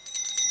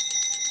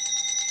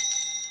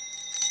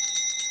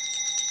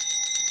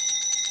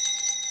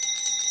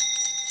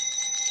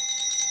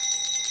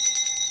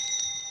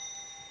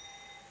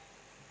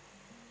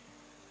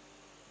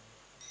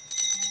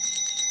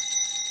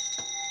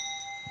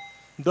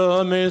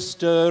 The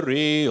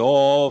mystery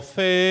of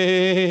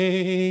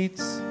faith.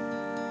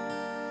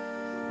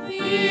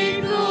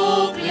 We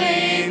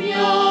proclaim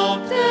your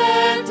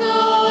death, O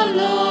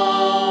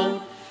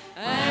Lord,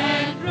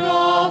 and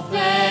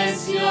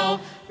profess your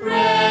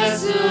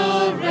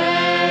resurrection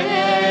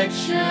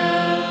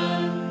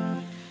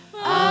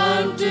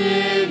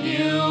until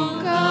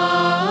you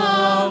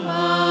come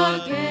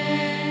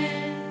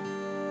again.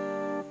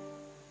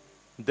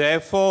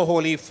 Therefore,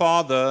 Holy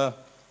Father,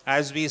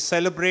 as we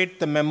celebrate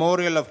the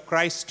memorial of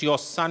Christ, your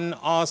Son,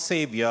 our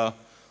Savior,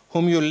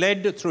 whom you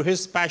led through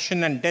his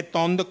passion and death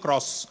on the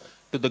cross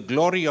to the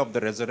glory of the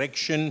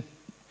resurrection,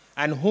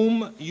 and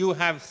whom you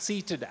have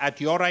seated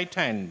at your right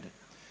hand,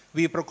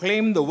 we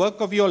proclaim the work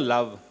of your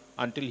love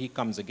until he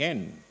comes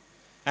again.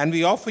 And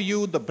we offer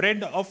you the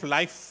bread of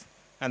life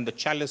and the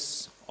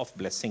chalice of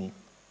blessing.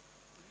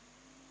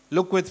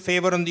 Look with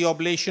favor on the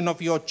oblation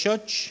of your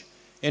church,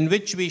 in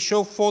which we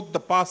show forth the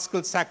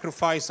paschal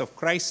sacrifice of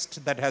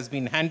Christ that has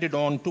been handed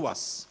on to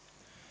us.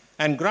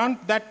 And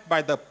grant that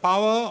by the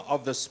power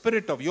of the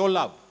Spirit of your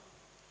love,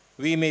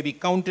 we may be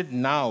counted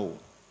now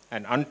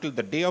and until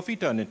the day of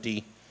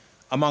eternity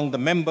among the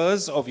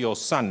members of your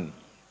Son,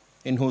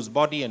 in whose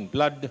body and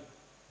blood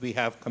we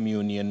have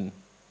communion.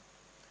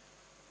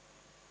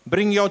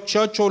 Bring your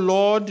church, O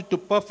Lord, to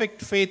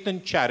perfect faith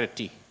and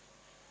charity,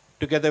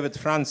 together with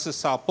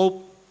Francis, our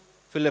Pope,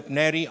 Philip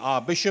Neri,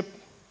 our Bishop,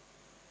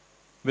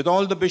 with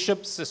all the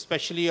bishops,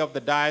 especially of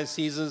the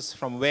dioceses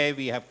from where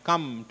we have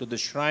come to the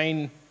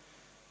shrine,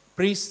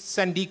 priests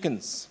and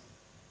deacons,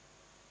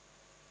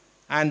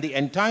 and the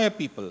entire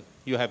people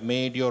you have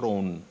made your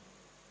own.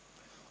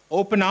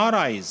 Open our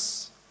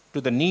eyes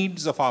to the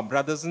needs of our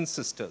brothers and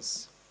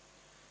sisters.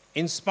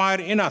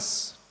 Inspire in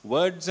us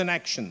words and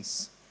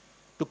actions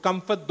to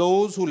comfort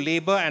those who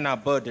labor and are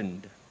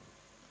burdened.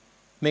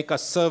 Make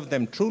us serve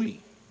them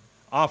truly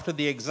after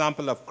the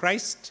example of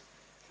Christ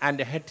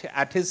and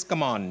at his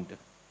command.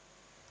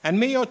 And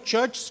may your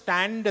church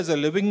stand as a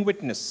living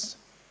witness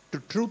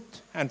to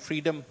truth and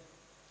freedom,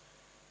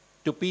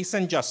 to peace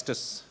and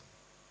justice,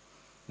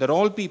 that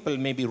all people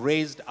may be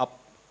raised up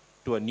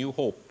to a new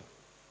hope.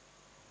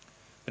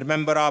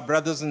 Remember our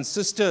brothers and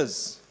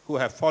sisters who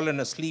have fallen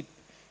asleep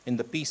in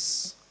the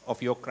peace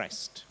of your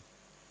Christ.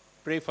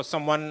 Pray for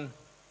someone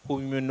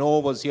whom you know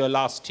was here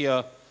last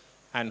year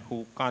and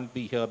who can't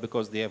be here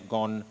because they have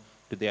gone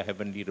to their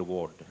heavenly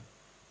reward.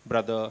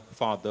 Brother,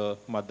 father,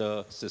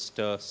 mother,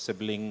 sister,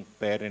 sibling,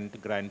 parent,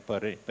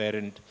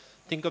 grandparent.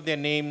 Think of their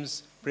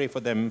names, pray for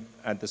them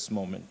at this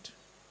moment.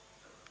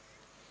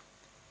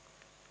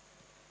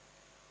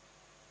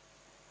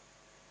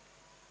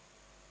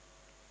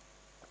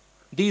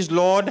 These,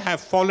 Lord, have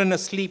fallen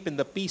asleep in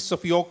the peace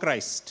of your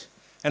Christ,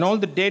 and all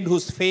the dead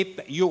whose faith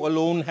you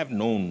alone have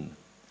known.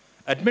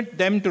 Admit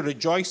them to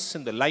rejoice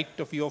in the light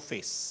of your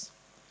face,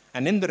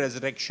 and in the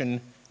resurrection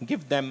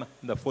give them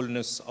the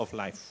fullness of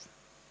life.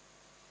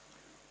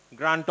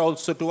 Grant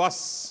also to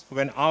us,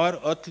 when our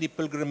earthly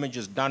pilgrimage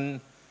is done,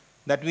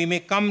 that we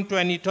may come to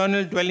an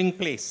eternal dwelling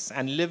place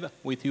and live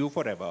with you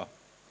forever.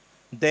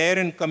 There,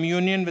 in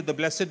communion with the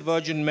Blessed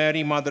Virgin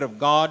Mary, Mother of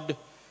God,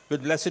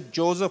 with Blessed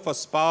Joseph, her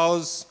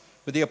spouse,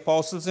 with the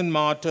apostles and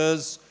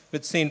martyrs,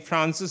 with St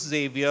Francis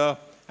Xavier,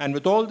 and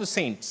with all the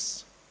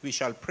saints, we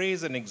shall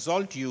praise and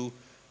exalt you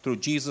through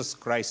Jesus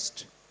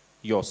Christ,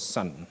 your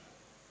Son.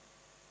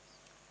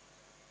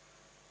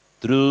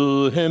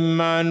 Through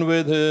him and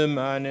with him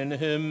and in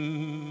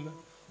him,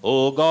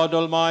 O God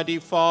Almighty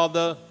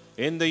Father,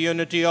 in the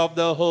unity of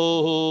the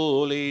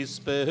Holy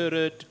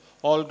Spirit,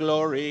 all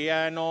glory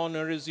and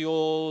honor is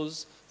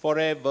yours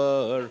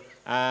forever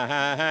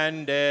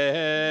and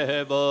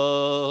ever.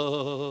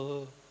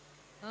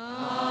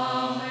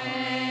 Amen.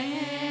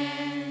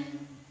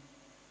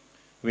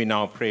 We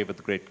now pray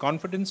with great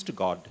confidence to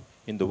God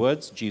in the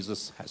words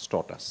Jesus has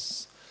taught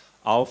us.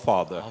 Our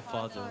Father,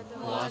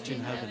 who art in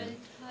heaven,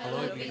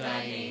 hallowed be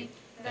thy name.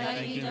 Thy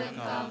kingdom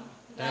come,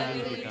 thy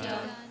will be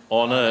done.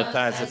 on earth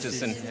as it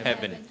is in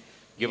heaven.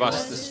 Give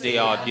us this day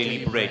our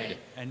daily bread,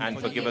 and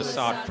forgive us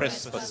our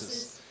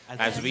trespasses,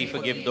 as we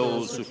forgive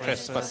those who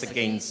trespass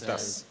against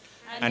us.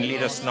 And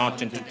lead us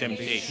not into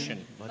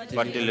temptation,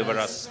 but deliver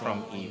us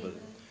from evil.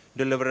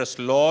 Deliver us,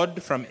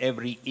 Lord, from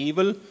every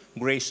evil.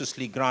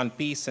 Graciously grant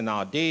peace in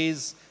our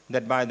days,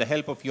 that by the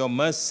help of your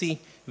mercy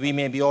we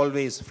may be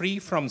always free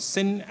from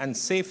sin and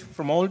safe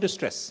from all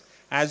distress,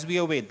 as we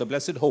await the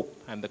blessed hope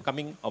and the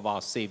coming of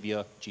our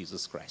Savior,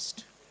 Jesus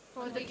Christ.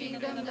 For the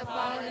kingdom, the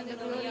power, and the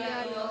glory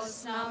are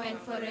yours, now and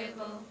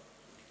forever.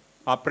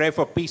 Our prayer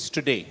for peace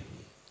today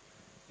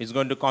is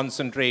going to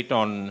concentrate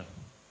on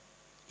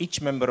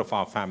each member of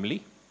our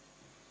family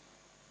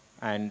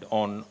and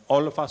on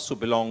all of us who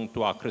belong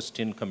to our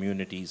Christian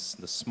communities,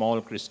 the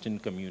small Christian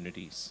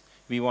communities.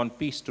 We want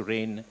peace to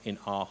reign in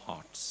our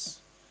hearts.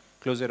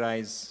 Close your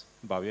eyes,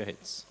 bow your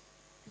heads.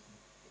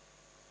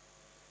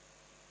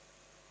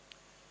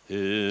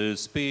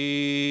 His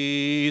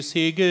peace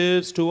he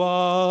gives to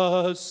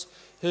us,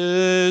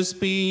 his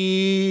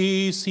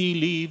peace he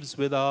leaves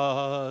with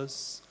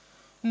us,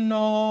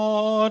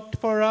 not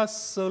for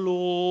us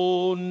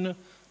alone,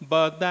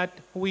 but that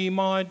we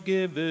might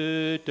give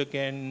it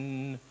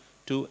again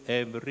to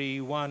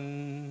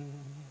everyone.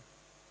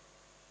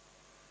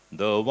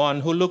 The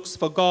one who looks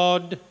for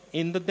God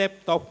in the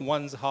depth of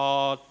one's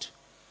heart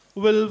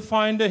will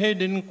find a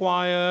hidden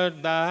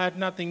quiet that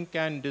nothing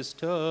can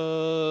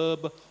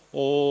disturb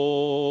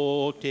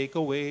Oh, take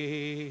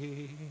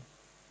away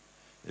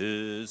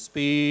His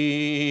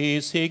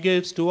peace He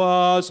gives to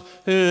us,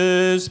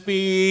 His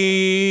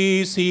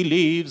peace He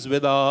leaves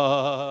with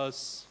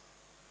us.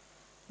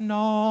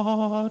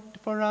 Not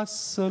for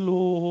us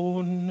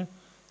alone,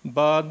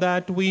 but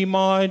that we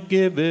might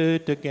give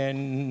it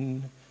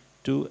again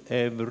to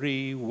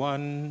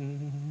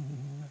everyone.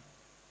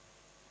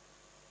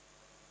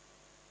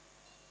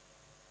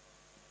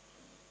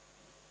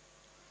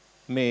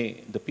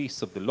 May the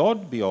peace of the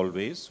Lord be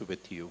always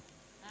with you.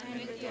 And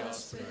with your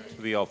spirit.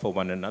 We offer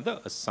one another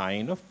a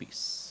sign of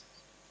peace.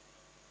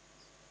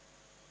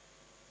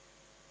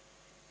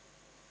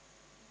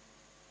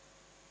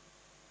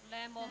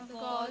 Lamb of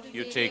God,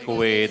 You take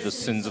away the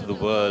sins of the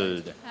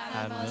world.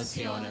 have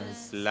mercy on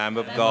us. Lamb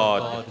of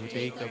God, who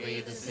take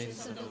away the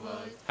sins of the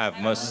world. have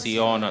mercy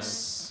on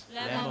us.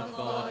 Lamb of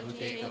God, who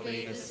take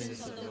away the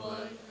sins of the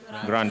world,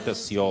 Grant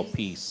us your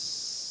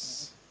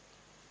peace.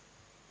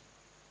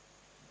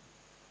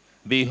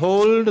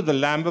 Behold the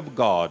Lamb of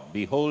God.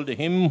 Behold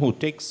him who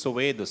takes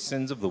away the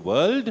sins of the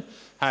world.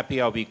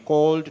 Happy are we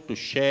called to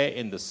share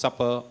in the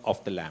supper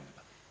of the Lamb.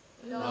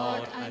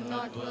 Lord, I am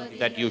not worthy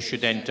That you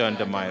should enter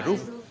under my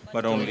roof,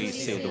 but only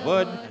say the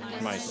word,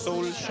 and my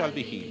soul shall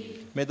be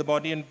healed. May the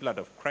body and blood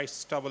of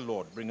Christ our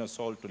Lord bring us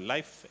all to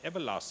life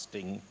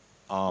everlasting.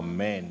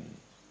 Amen.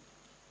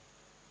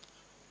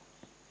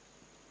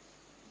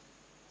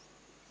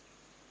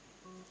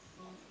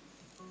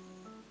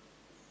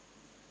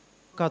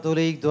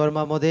 कातोलिक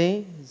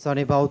धर्मामध्ये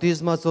जाणें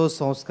बावतिजमाचो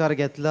संस्कार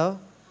घेतला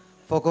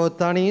फकत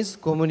ताणीच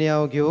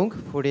कोमुनियांव घेवंक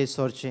फुडें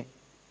सरचें.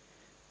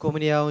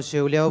 कोमुनियांव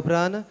शेवल्या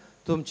उपरांत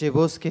तुमचे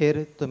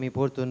बसकेर तुमी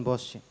परतून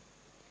बसचें.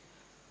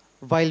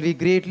 While we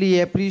greatly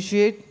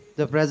appreciate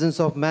the presence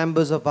of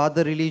members of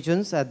other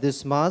religions at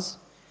this Mass,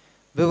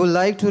 we would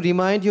like to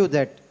remind you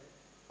that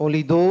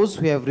only those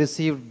who have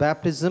received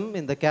baptism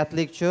in the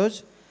Catholic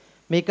Church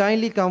may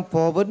kindly come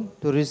forward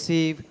to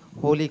receive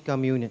Holy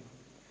Communion.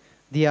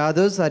 The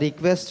others are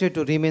requested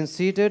to remain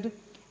seated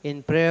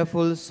in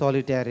prayerful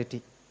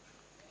solidarity.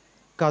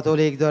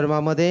 Catholic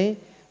धर्मामध्ये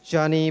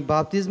ज्यांनी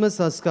बाप्तिस्म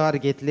संस्कार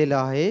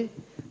घेतलेला आहे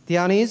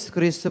त्यांनीच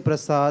ख्रिस्त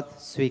प्रसाद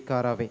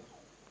स्वीकारावे.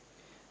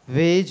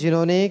 वे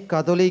जिन्होंने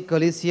Catholic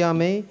कलीसिया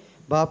में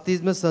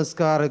बाप्तिस्म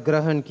संस्कार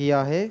ग्रहण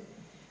किया है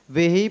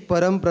वे ही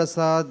परम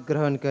प्रसाद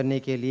ग्रहण करने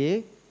के लिए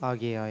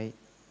आगे आए.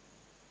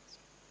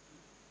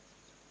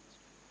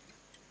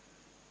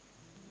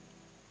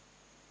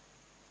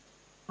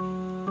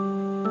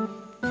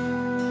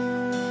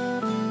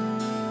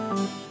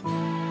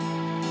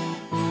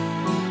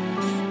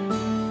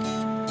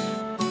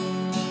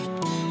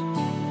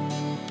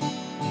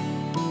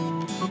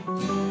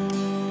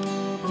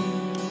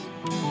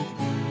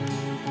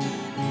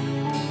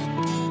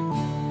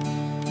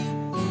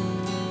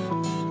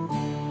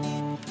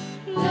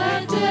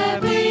 Let there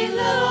be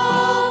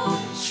love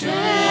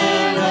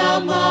shared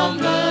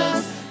among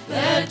us.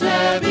 Let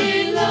there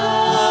be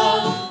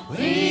love.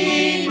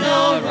 We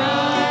now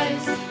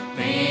rise.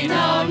 May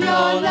now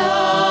your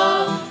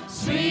love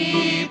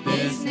sweep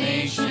this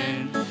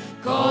nation.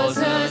 Cause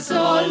us,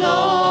 O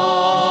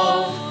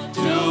Lord,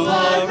 to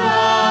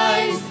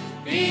arise.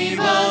 Give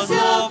us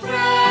a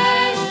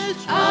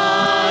fresh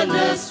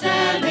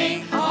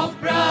understanding of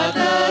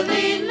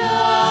brotherly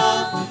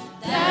love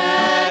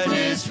that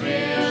is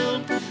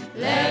real.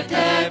 Let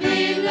there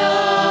be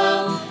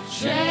love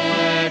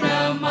shared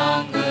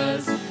among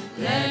us.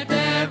 Let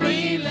there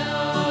be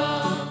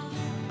love.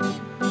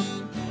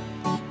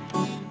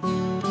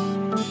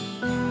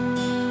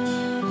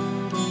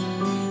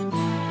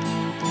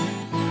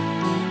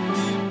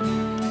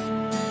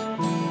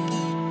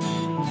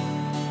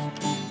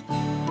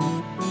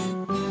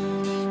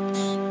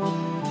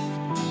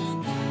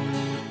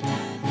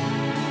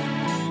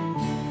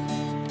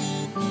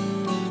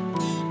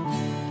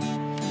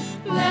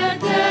 Let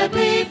there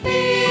be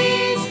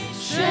peace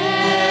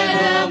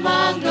shared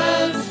among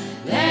us.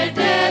 Let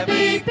there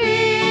be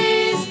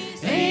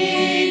peace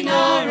in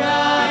our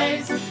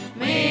eyes.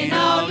 May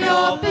now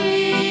your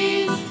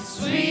peace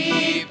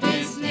sweep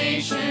this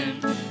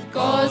nation.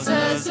 Cause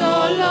us, O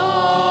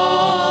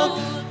Lord,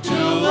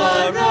 to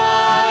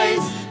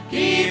arise.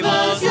 Give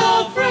us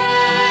your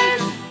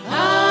fresh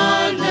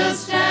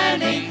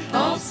understanding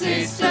of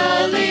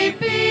sisterly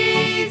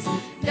peace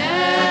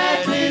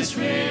that is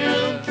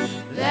real.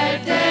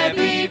 Let there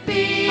be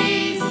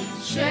peace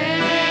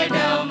shared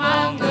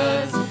among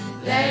us.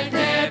 Let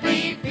there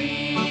be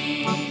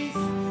peace.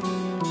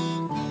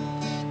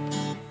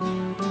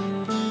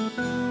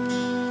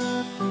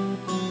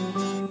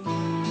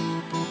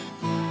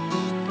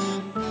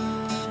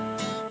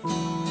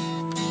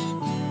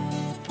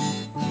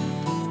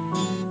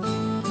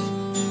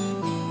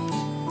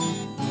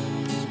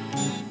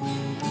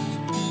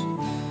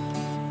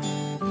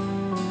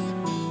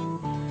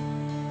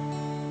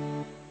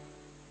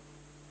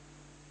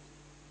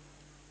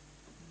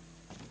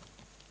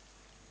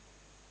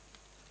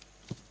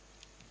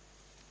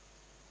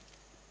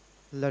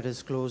 Let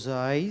us close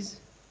our eyes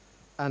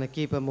and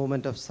keep a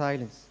moment of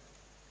silence.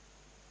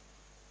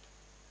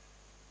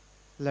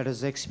 Let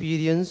us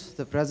experience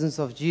the presence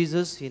of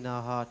Jesus in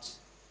our hearts.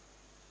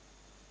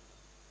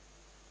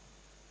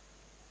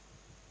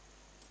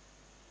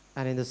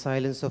 And in the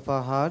silence of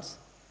our hearts,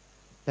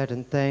 let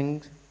us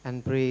thank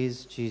and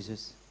praise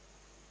Jesus.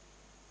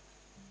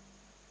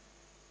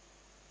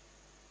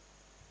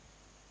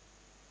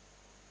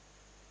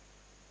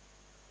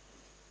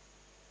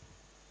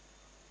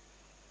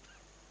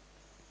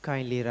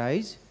 Kindly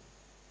rise.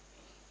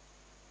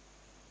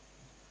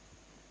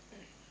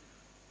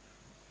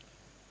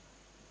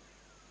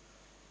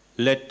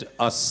 Let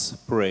us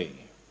pray.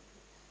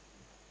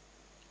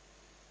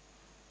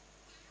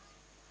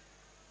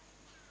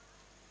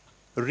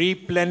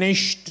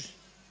 Replenished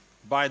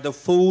by the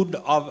food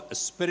of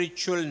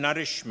spiritual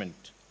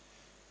nourishment,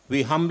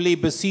 we humbly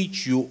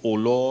beseech you, O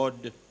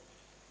Lord,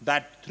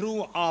 that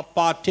through our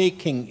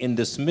partaking in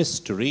this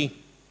mystery,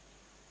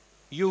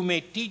 you may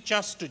teach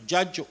us to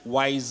judge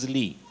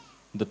wisely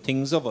the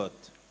things of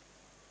earth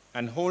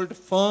and hold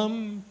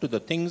firm to the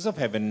things of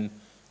heaven,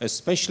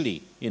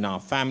 especially in our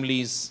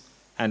families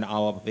and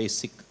our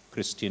basic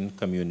Christian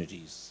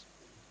communities.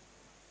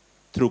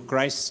 Through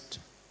Christ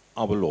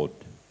our Lord.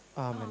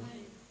 Amen.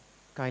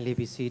 Kindly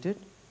be seated.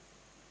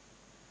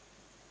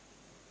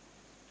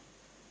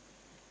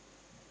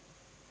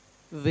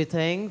 We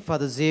thank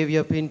Father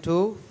Xavier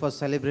Pinto for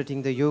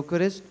celebrating the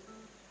Eucharist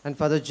and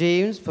Father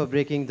James for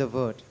breaking the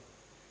word.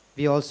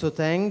 We also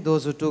thank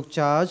those who took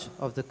charge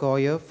of the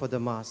choir for the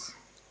Mass.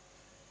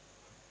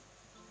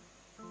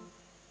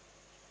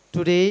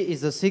 Today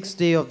is the sixth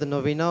day of the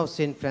Novena of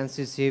St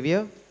Francis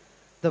Xavier.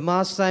 The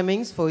Mass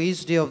timings for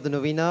each day of the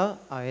Novena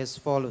are as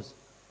follows.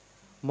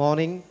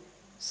 Morning,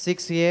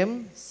 6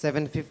 a.m.,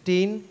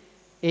 7:15,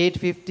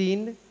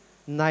 8:15,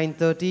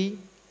 9:30,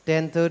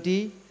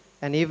 10:30,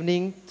 and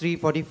evening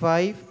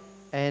 3:45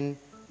 and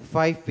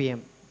 5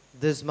 p.m.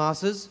 These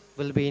Masses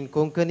will be in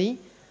Konkani,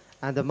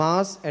 and the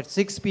Mass at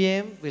 6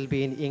 p.m. will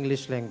be in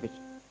English language.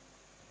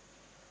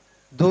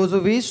 Those who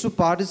wish to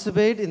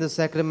participate in the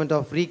sacrament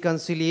of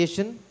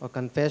reconciliation or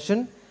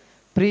confession,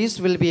 priests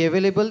will be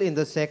available in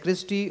the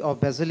sacristy of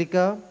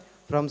Basilica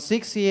from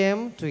 6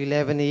 a.m. to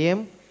 11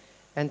 a.m.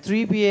 and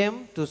 3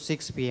 p.m. to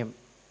 6 p.m.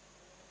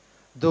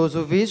 Those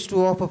who wish to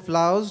offer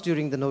flowers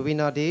during the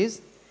Novena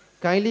days,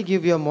 kindly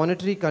give your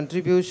monetary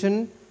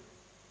contribution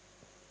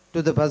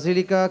to the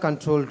Basilica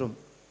control room.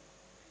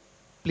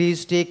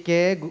 Please take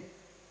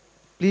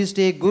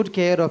good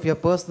care of your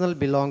personal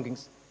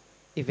belongings.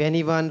 If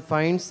anyone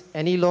finds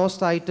any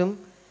lost item,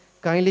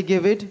 kindly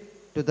give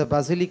it to the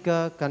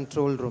Basilica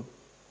control room.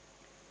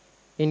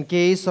 In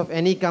case of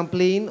any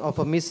complaint of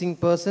a missing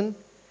person,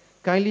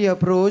 kindly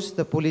approach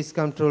the police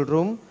control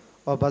room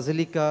or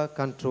Basilica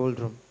control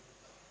room.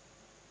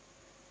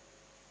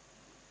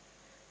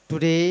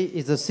 Today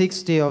is the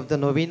sixth day of the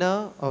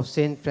Novena of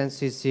St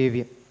Francis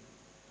Xavier.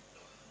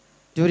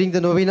 During the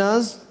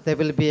novenas, there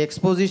will be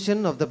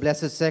exposition of the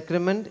Blessed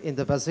Sacrament in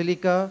the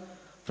Basilica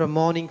from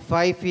morning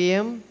 5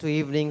 a.m. to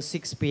evening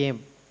 6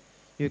 p.m.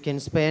 You can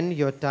spend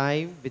your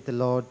time with the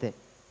Lord there.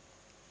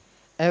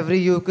 Every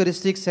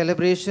Eucharistic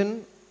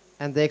celebration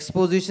and the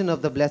exposition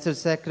of the Blessed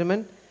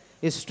Sacrament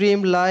is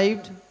streamed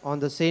live on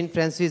the St.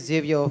 Francis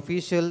Xavier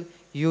official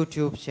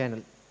YouTube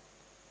channel.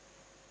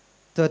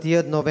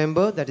 30th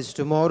November, that is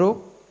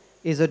tomorrow,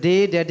 is a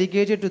day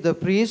dedicated to the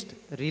priest,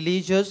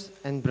 religious,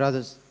 and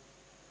brothers.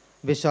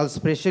 We shall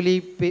specially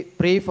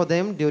pray for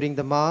them during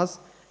the Mass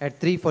at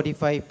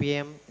 3:45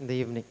 p.m. in the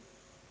evening.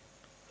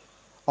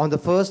 On the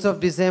 1st of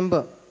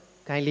December,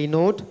 kindly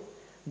note,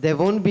 there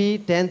won't be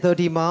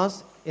 10:30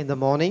 Mass in the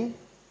morning.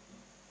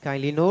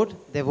 Kindly note,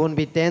 there won't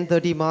be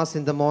 10:30 Mass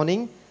in the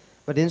morning,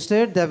 but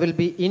instead there will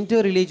be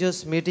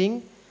inter-religious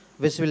meeting,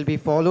 which will be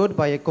followed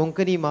by a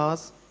Konkani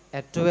Mass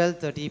at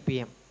 12:30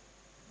 p.m.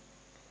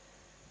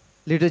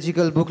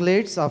 Liturgical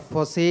booklets are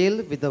for sale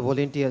with the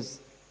volunteers,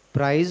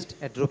 priced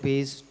at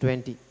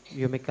 ₹20.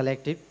 You may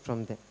collect it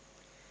from them.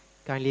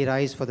 Kindly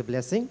rise for the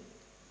blessing.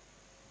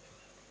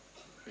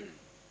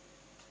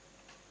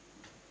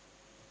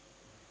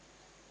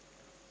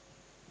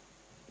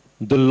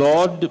 The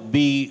Lord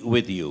be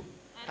with you.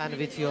 And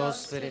with your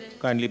spirit.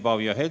 Kindly bow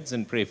your heads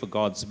and pray for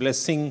God's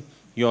blessing.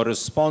 Your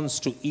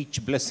response to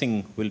each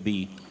blessing will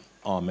be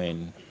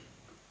Amen.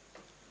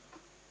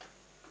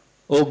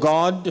 O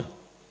God,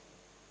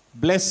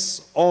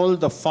 bless all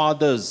the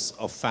fathers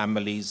of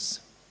families.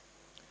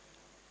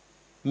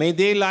 May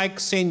they, like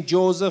St.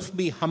 Joseph,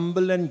 be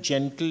humble and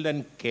gentle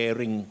and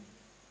caring.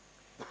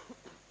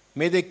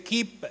 May they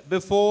keep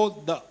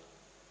before the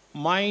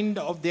mind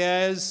of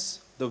theirs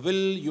the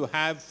will you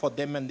have for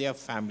them and their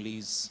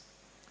families.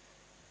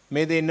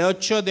 May they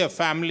nurture their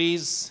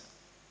families,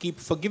 keep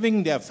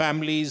forgiving their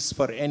families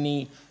for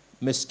any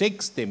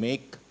mistakes they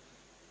make.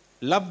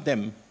 Love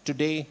them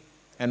today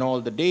and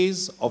all the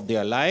days of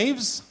their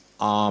lives.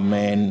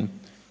 Amen.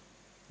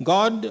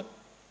 God,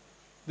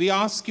 we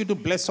ask you to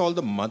bless all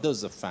the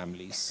mothers of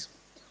families.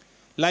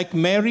 Like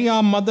Mary,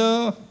 our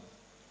mother,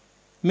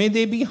 may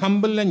they be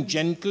humble and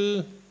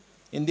gentle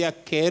in their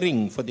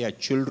caring for their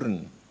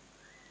children.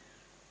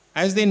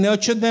 As they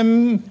nurture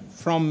them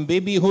from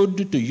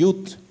babyhood to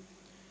youth,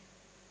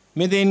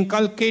 May they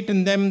inculcate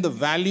in them the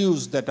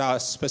values that are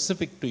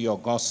specific to your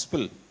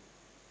gospel.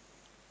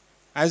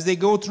 As they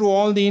go through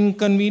all the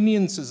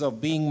inconveniences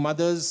of being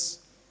mothers,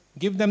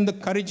 give them the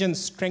courage and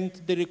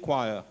strength they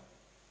require,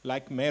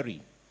 like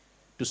Mary,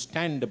 to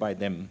stand by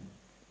them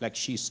like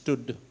she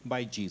stood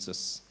by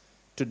Jesus,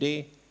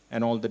 today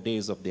and all the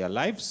days of their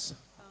lives.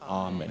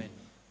 Amen.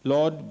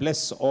 Lord,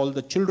 bless all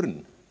the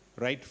children,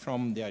 right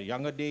from their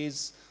younger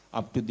days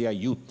up to their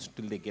youth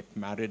till they get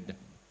married.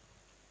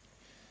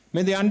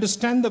 May they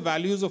understand the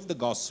values of the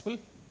gospel.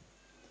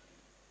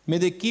 May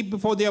they keep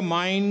before their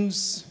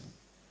minds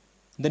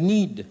the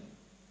need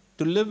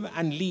to live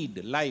and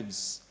lead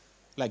lives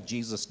like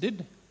Jesus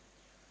did,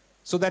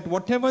 so that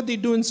whatever they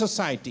do in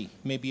society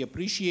may be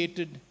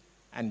appreciated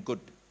and good.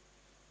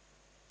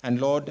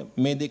 And Lord,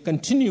 may they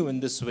continue in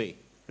this way,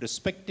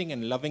 respecting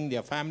and loving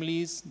their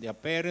families, their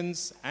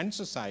parents, and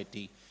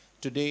society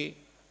today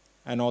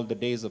and all the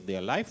days of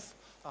their life.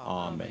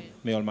 Amen.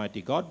 May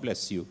Almighty God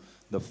bless you,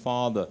 the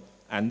Father,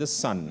 and the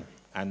Son,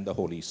 and the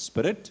Holy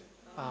Spirit.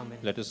 Amen.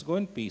 Let us go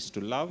in peace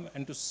to love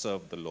and to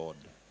serve the Lord.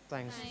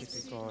 Thanks be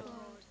to God.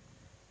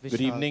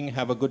 Good evening,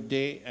 have a good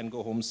day, and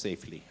go home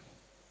safely.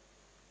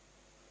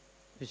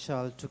 We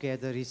shall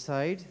together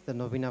recite the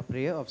Novena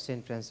prayer of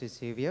St Francis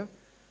Xavier.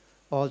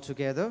 All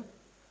together.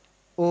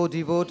 O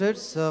devoted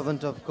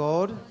servant of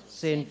God,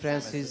 St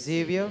Francis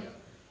Xavier,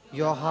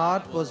 your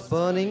heart was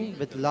burning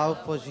with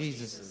love for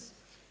Jesus.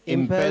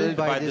 Impelled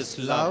by this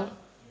love,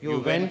 you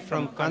went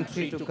from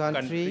country to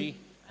country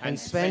and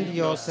spent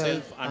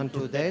yourself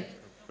unto death,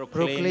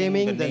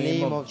 proclaiming the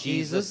name of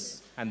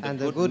Jesus and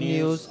the good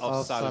news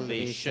of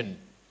salvation.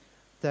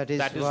 That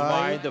is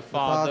why the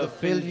Father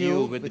filled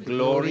you with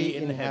glory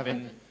in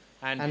heaven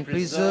and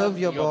preserved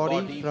your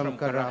body from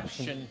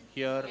corruption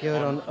here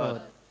on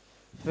earth.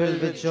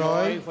 Filled with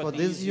joy for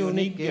these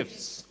unique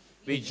gifts,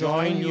 we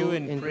join you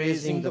in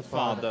praising the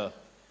Father.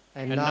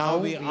 And now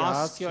we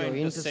ask your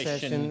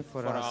intercession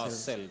for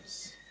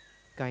ourselves.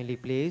 Kindly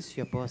place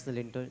your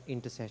personal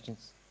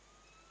intercessions.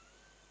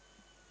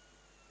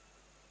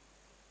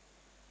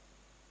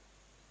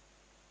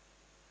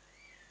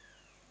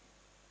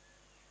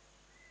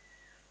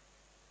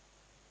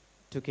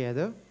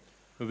 Together,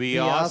 we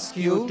ask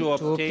you to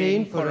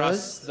obtain for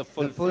us the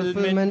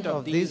fulfillment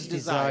of these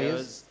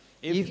desires,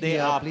 if they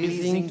are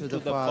pleasing to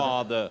the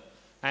Father,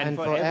 and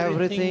for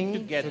everything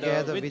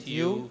together with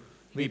you,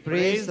 we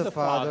praise the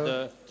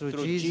Father through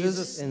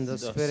Jesus in the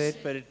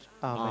Spirit.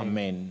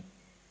 Amen.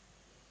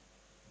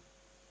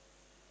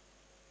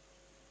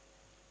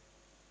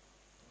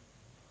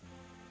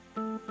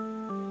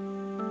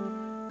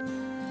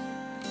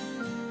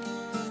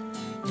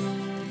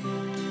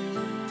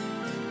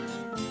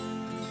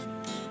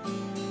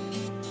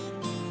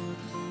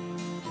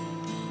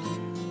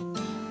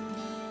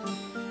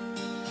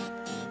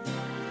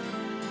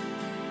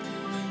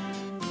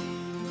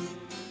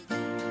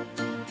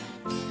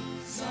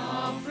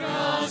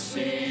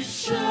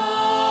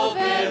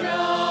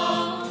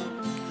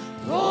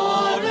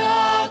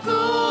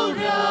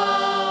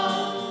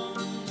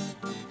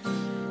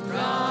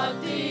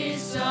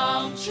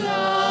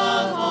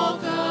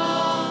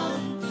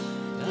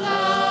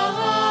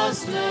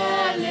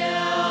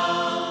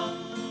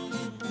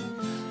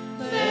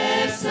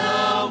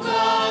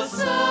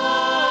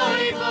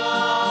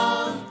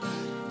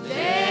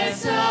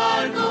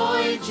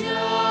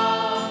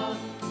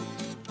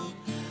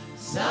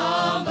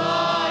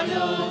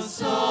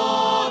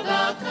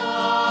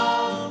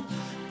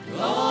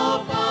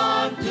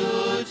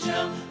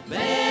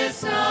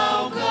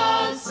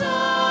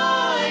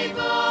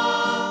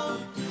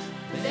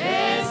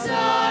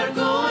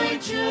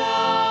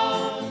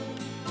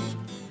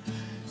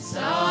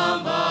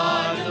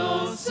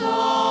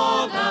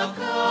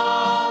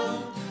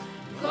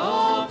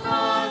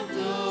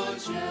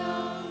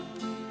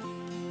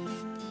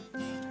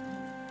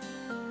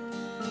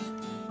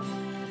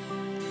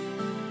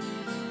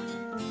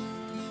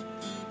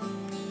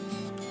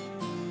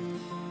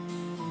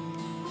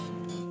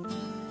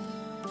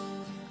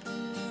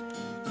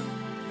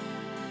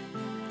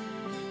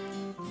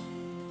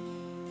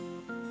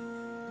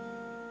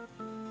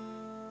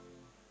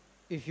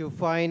 If you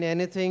find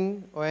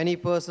anything or any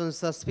person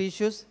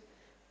suspicious,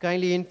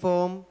 kindly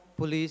inform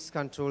Police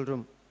Control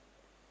Room.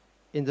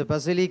 In the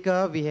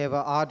Basilica, we have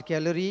an art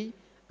gallery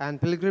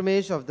and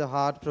pilgrimage of the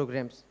heart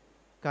programs.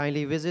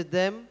 Kindly visit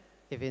them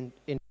if in